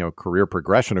the, you know, career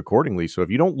progression accordingly. So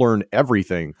if you don't learn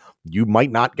everything, you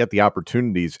might not get the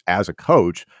opportunities as a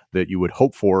coach that you would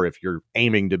hope for if you're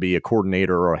aiming to be a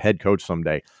coordinator or a head coach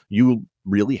someday. You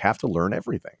really have to learn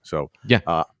everything. So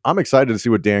I'm excited to see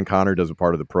what Dan Connor does as a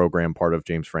part of the program, part of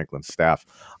James Franklin's staff.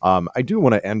 I do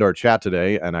want to end our chat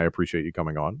today, and I appreciate you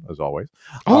coming on as always.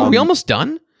 Oh, are we almost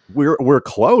done? We're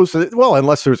close. Well,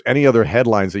 unless there's any other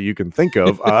headlines that you can think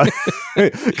of,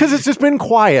 because it's just been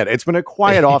quiet. It's been a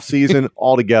quiet off season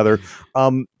altogether.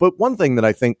 But one thing that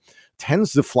I think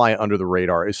tends to fly under the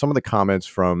radar is some of the comments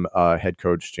from head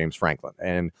coach James Franklin.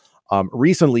 And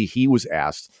recently he was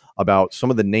asked about some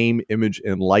of the name, image,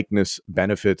 and likeness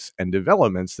benefits and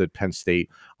developments that Penn State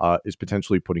is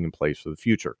potentially putting in place for the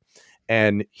future.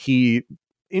 And he,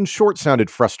 in short,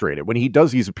 sounded frustrated. When he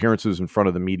does these appearances in front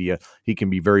of the media, he can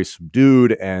be very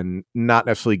subdued and not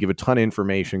necessarily give a ton of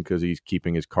information because he's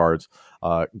keeping his cards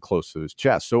close to his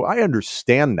chest. So I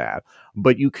understand that,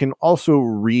 but you can also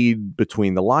read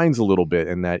between the lines a little bit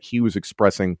in that he was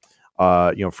expressing,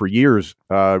 for years,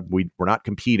 we're not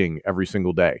competing every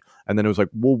single day. And then it was like,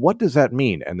 well, what does that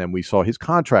mean? And then we saw his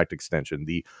contract extension,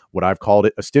 what I've called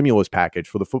it a stimulus package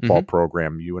for the football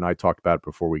program. You and I talked about it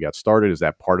before we got started, is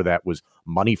that part of that was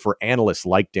money for analysts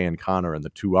like Dan Connor and the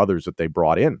two others that they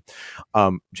brought in.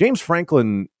 James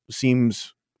Franklin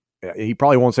seems, he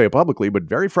probably won't say it publicly, but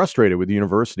very frustrated with the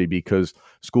university because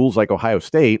schools like Ohio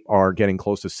State are getting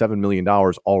close to $7 million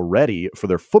already for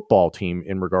their football team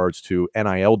in regards to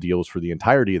NIL deals for the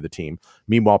entirety of the team.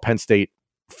 Meanwhile, Penn State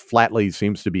flatly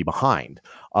seems to be behind.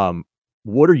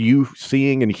 What are you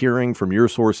seeing and hearing from your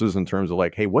sources in terms of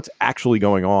like, hey, what's actually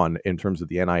going on in terms of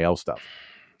the NIL stuff?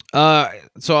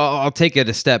 So I'll take it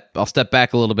I'll step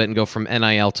back a little bit and go from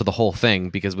NIL to the whole thing,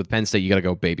 because with Penn State, you got to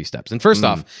go baby steps. And first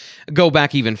off, go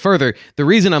back even further. The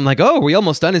reason I'm like, oh, we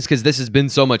almost done is because this has been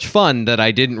so much fun that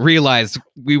I didn't realize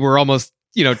we were almost,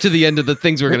 to the end of the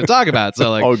things we're going to talk about.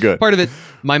 So like, good. Part of it,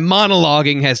 my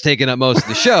monologuing has taken up most of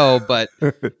the show, but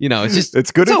it's just,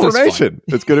 it's good information.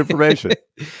 It's good information.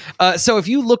 So if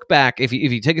you look back, if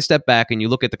you take a step back and you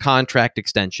look at the contract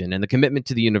extension and the commitment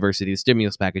to the university, the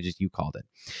stimulus package, as you called it,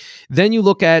 then you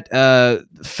look at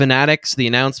Fanatics, the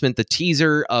announcement, the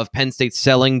teaser of Penn State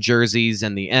selling jerseys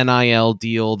and the NIL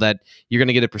deal that you're going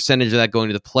to get a percentage of that going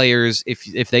to the players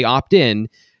if they opt in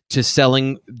to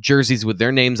selling jerseys with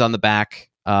their names on the back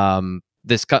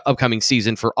this upcoming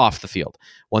season for off the field.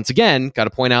 Once again, got to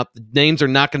point out the names are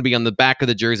not going to be on the back of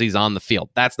the jerseys on the field.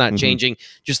 That's not changing.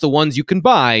 Just the ones you can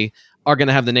buy are going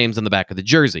to have the names on the back of the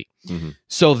jersey.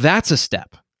 So that's a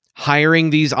step.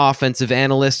 Hiring these offensive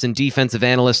analysts and defensive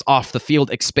analysts off the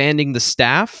field, expanding the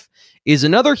staff is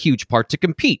another huge part to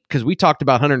compete, because we talked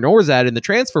about Hunter Norzad in the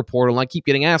transfer portal, and I keep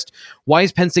getting asked, why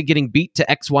is Penn State getting beat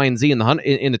to X, Y, and Z in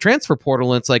the transfer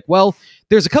portal? And it's like, well,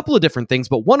 there's a couple of different things,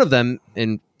 but one of them,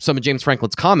 in some of James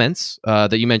Franklin's comments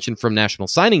that you mentioned from National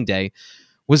Signing Day,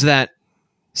 was that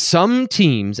some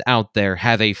teams out there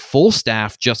have a full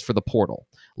staff just for the portal.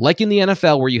 Like in the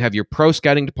NFL, where you have your pro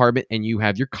scouting department and you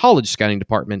have your college scouting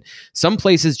department, some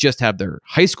places just have their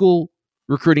high school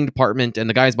recruiting department and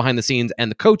the guys behind the scenes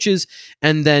and the coaches,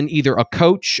 and then either a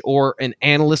coach or an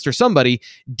analyst or somebody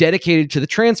dedicated to the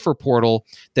transfer portal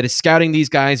that is scouting these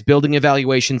guys, building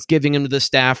evaluations, giving them to the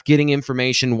staff, getting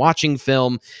information, watching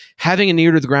film, having an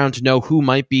ear to the ground to know who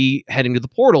might be heading to the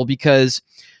portal. Because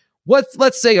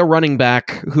let's say a running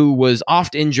back who was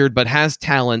oft injured but has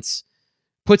talents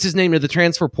puts his name to the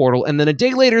transfer portal, and then a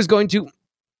day later is going to,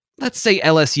 let's say,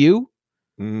 LSU.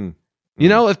 You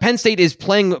know, if Penn State is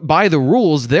playing by the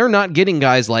rules, they're not getting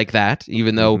guys like that,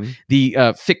 even though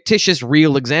the fictitious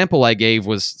real example I gave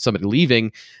was somebody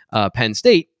leaving Penn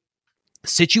State.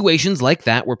 Situations like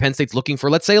that where Penn State's looking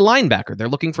for, let's say, a linebacker. They're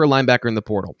looking for a linebacker in the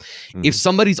portal. If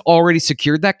somebody's already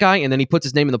secured that guy and then he puts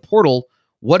his name in the portal,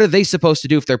 what are they supposed to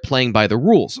do if they're playing by the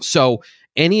rules? So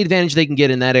any advantage they can get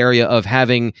in that area of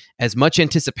having as much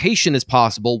anticipation as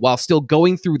possible while still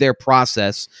going through their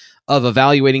process of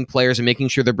evaluating players and making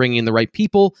sure they're bringing in the right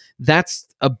people, that's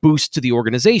a boost to the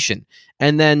organization.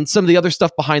 And then some of the other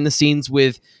stuff behind the scenes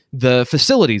with the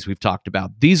facilities we've talked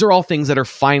about. These are all things that are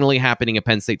finally happening at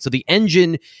Penn State. So the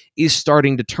engine is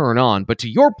starting to turn on. But to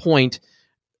your point,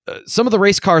 some of the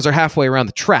race cars are halfway around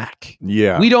the track.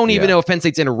 Yeah, we don't even know if Penn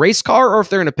State's in a race car or if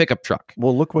they're in a pickup truck.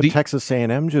 Well, look what Texas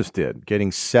A&M just did,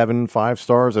 getting 7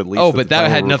 5-stars at least. Oh, but that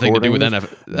had nothing to do with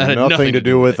NFL. That had nothing to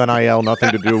do with NIL,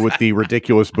 nothing to do with the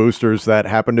ridiculous boosters that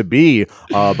happen to be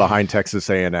behind Texas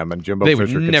A&M. And Jimbo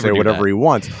Fisher can say whatever he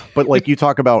wants. But like you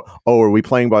talk about, are we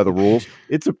playing by the rules?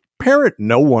 It's apparent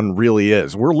no one really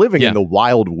is. We're living in the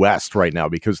Wild West right now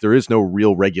because there is no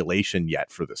real regulation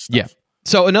yet for this stuff. Yeah.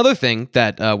 So another thing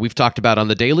that we've talked about on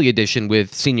the Daily Edition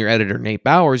with senior editor Nate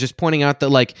Bauer is just pointing out that,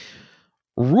 like,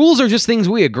 rules are just things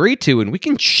we agree to, and we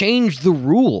can change the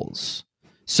rules.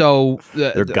 So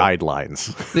they're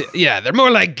guidelines. They're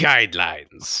more like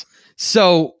guidelines.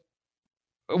 So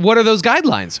what are those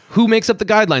guidelines? Who makes up the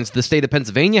guidelines? The state of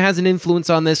Pennsylvania has an influence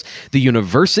on this. The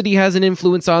university has an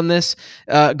influence on this.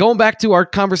 Going back to our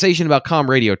conversation about comm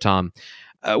radio, Tom,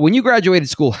 when you graduated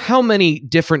school, how many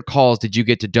different calls did you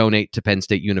get to donate to Penn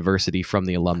State University from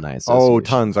the Alumni Association? Oh,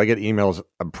 tons. I get emails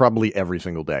probably every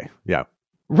single day. Yeah.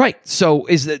 Right. So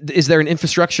is there an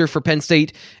infrastructure for Penn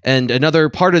State? And another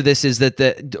part of this is that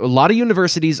a lot of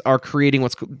universities are creating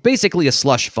what's basically a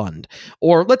slush fund,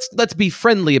 or let's be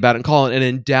friendly about it and call it an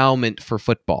endowment for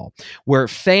football, where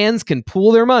fans can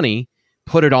pool their money,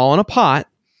 put it all in a pot,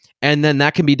 and then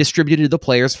that can be distributed to the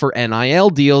players for NIL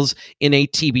deals in a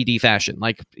TBD fashion.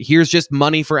 Like, here's just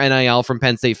money for NIL from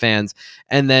Penn State fans,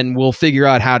 and then we'll figure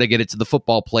out how to get it to the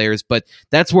football players. But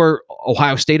that's where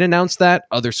Ohio State announced that.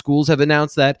 Other schools have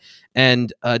announced that.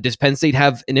 And does Penn State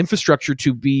have an infrastructure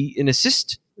to be an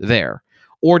assist there?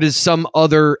 Or does some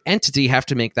other entity have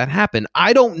to make that happen?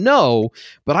 I don't know,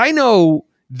 but I know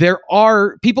there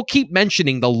are people keep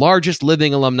mentioning the largest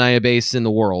living alumni base in the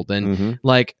world. And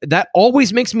like, that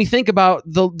always makes me think about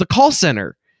the call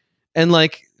center, and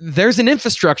like, there's an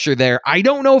infrastructure there. I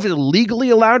don't know if it's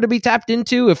legally allowed to be tapped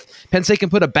into, if Penn State can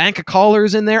put a bank of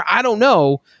callers in there. I don't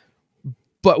know,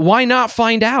 but why not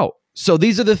find out? So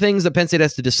these are the things that Penn State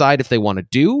has to decide if they want to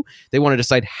do. They want to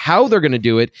decide how they're going to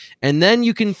do it. And then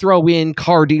you can throw in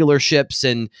car dealerships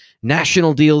and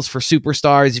national deals for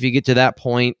superstars if you get to that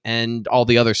point, and all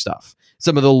the other stuff.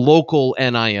 Some of the local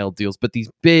NIL deals. But these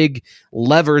big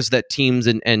levers that teams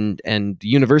and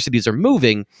universities are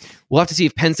moving, we'll have to see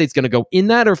if Penn State's going to go in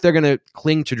that, or if they're going to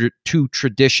cling to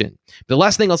tradition. The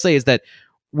last thing I'll say is that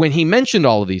when he mentioned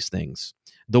all of these things,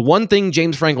 the one thing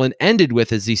James Franklin ended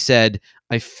with is he said,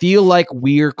 I feel like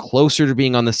we're closer to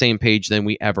being on the same page than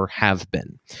we ever have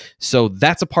been. So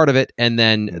that's a part of it. And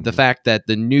then the fact that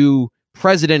the new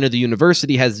president of the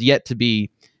university has yet to be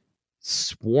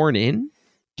sworn in.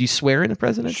 Do you swear in a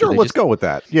president? Sure, let's go with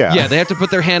that. Yeah. Yeah, they have to put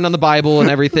their hand on the Bible and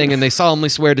everything, and they solemnly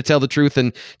swear to tell the truth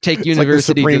and take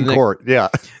university like the Supreme Court. Yeah.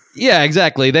 Yeah,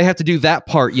 exactly. They have to do that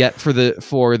part yet for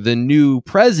the new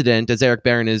president, as Eric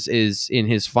Barron is in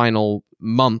his final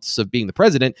months of being the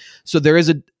president. So there is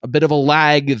a bit of a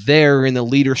lag there in the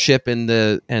leadership and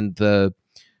the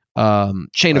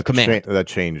chain of command. That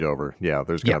changeover. Yeah,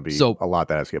 there's going to be a lot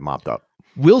that has to get mopped up.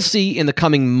 We'll see in the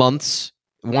coming months,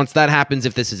 once that happens,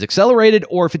 if this is accelerated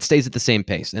or if it stays at the same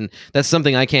pace. And that's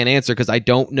something I can't answer because I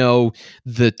don't know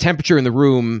the temperature in the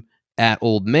room at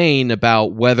Old Main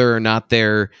about whether or not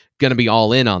they're going to be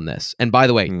all in on this. And by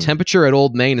the way, temperature at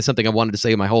Old Main is something I've wanted to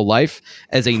say my whole life.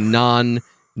 As a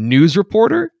non-news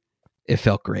reporter, it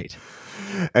felt great.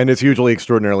 And it's usually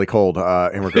extraordinarily cold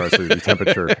in regards to the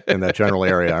temperature in that general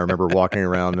area. I remember walking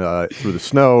around through the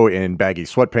snow in baggy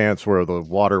sweatpants where the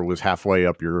water was halfway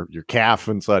up your calf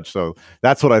and such. So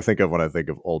that's what I think of when I think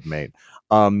of Old Main.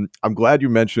 I'm glad you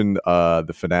mentioned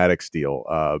the Fanatics deal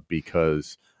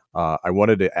because I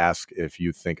wanted to ask if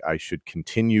you think I should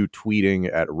continue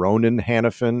tweeting at Ronan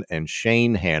Hannafin and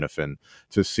Shane Hannafin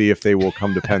to see if they will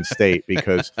come to Penn State,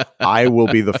 because I will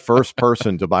be the first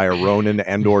person to buy a Ronan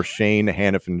and or Shane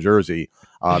Hannafin jersey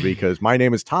because my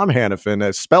name is Tom Hannafin.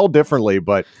 It's spelled differently,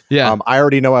 but I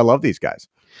already know I love these guys.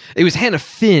 It was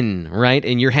Hannafin, right?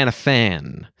 And you're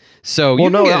Hannafan. So you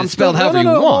can get it spelled however you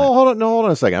want. Hold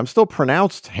on a second. I'm still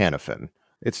pronounced Hannafin.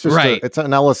 It's just it's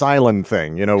an Ellis Island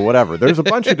thing, whatever. There's a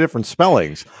bunch of different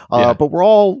spellings, but we're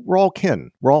all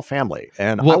kin. We're all family.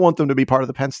 And I want them to be part of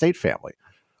the Penn State family.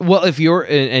 Well, if you're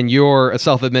a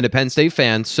self-admitted Penn State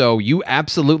fan, so you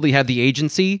absolutely have the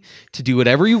agency to do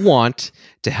whatever you want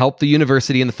to help the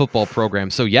university and the football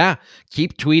program. So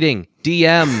keep tweeting,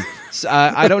 DM.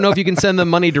 I don't know if you can send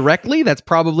them money directly. That's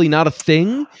probably not a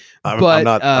thing. I'm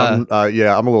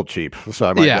a little cheap, so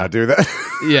I might not do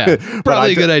that.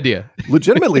 Probably a good idea.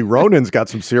 Legitimately, Ronan's got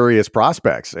some serious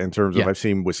prospects in terms of I've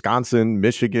seen Wisconsin,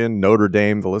 Michigan, Notre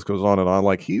Dame. The list goes on and on.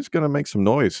 Like, he's going to make some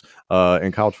noise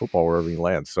in college football wherever he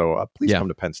lands. So please come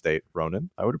to Penn State, Ronan.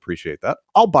 I would appreciate that.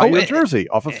 I'll buy you a jersey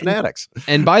off of Fanatics.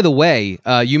 And by the way,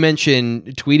 you mentioned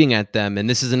tweeting at them, and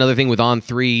this is another thing with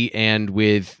On3 and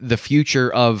with the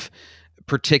future of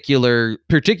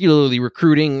particularly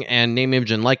recruiting and name,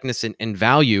 image, and likeness and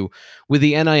value with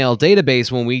the NIL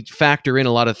database. When we factor in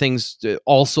a lot of things,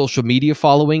 all social media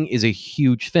following is a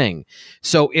huge thing.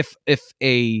 So if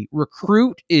a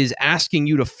recruit is asking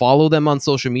you to follow them on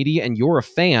social media and you're a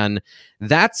fan,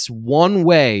 that's one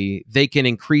way they can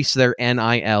increase their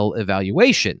NIL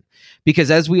evaluation.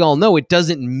 Because as we all know, it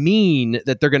doesn't mean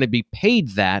that they're going to be paid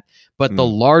that, but the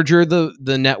larger the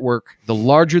network, the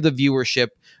larger the viewership,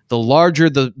 the larger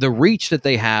the reach that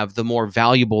they have, the more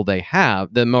valuable they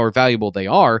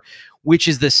are, which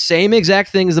is the same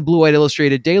exact thing as the Blue White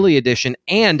Illustrated Daily Edition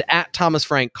and at Thomas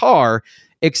Frank Carr,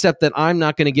 except that I'm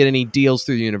not going to get any deals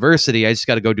through the university. I just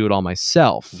got to go do it all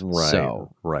myself.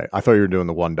 Right. I thought you were doing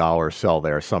the $1 sell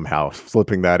there somehow,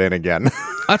 slipping that in again.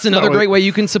 That's another great way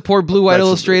you can support Blue White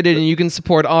Illustrated, and you can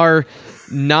support our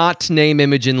not name,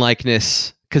 image, and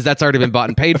likeness, because that's already been bought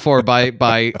and paid for by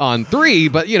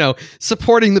On3, but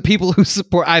supporting the people who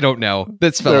support, I don't know.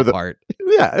 That's fell apart.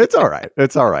 Yeah, it's all right.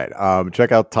 It's all right.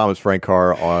 Check out Thomas Frank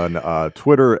Carr on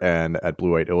Twitter and at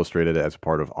Blue White Illustrated as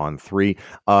part of On3.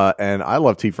 And I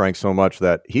love T. Frank so much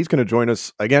that he's going to join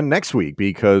us again next week,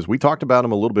 because we talked about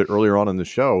him a little bit earlier on in the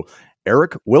show.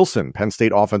 Eric Wilson, Penn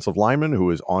State offensive lineman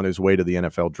who is on his way to the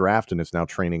NFL draft and is now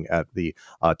training at the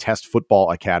Test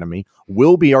Football Academy,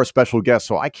 will be our special guest.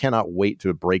 So I cannot wait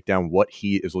to break down what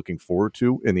he is looking forward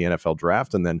to in the NFL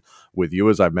draft. And then with you,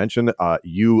 as I've mentioned,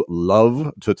 you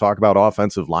love to talk about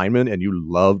offensive linemen and you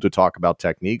love to talk about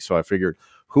technique. So I figured,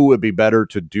 who would be better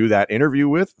to do that interview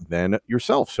with than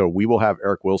yourself? So we will have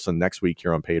Eric Wilson next week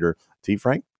here on Pater. T.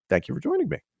 Frank, thank you for joining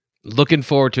me. Looking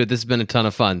forward to it. This has been a ton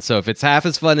of fun. So if it's half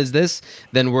as fun as this,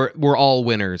 then we're all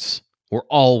winners. We're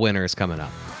all winners coming up.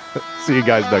 See you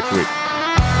guys next week.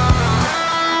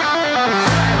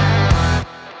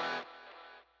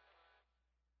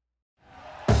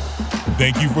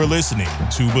 Thank you for listening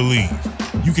to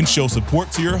Believe. You can show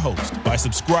support to your host by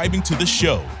subscribing to the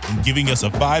show and giving us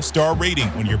a 5-star rating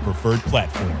on your preferred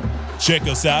platform. Check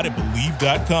us out at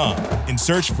Believe.com and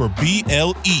search for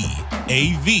BLEAV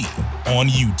on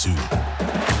YouTube.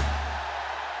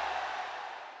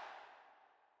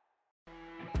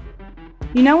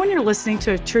 You know when you're listening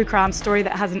to a true crime story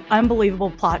that has an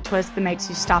unbelievable plot twist that makes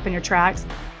you stop in your tracks?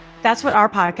 That's what our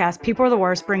podcast, People Are the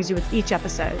Worst, brings you with each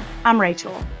episode. I'm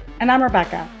Rachel. And I'm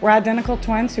Rebecca. We're identical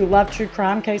twins who love true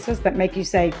crime cases that make you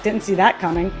say, didn't see that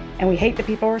coming, and we hate the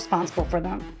people responsible for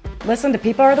them. Listen to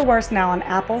People Are the Worst now on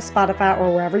Apple, Spotify,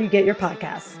 or wherever you get your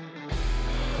podcasts.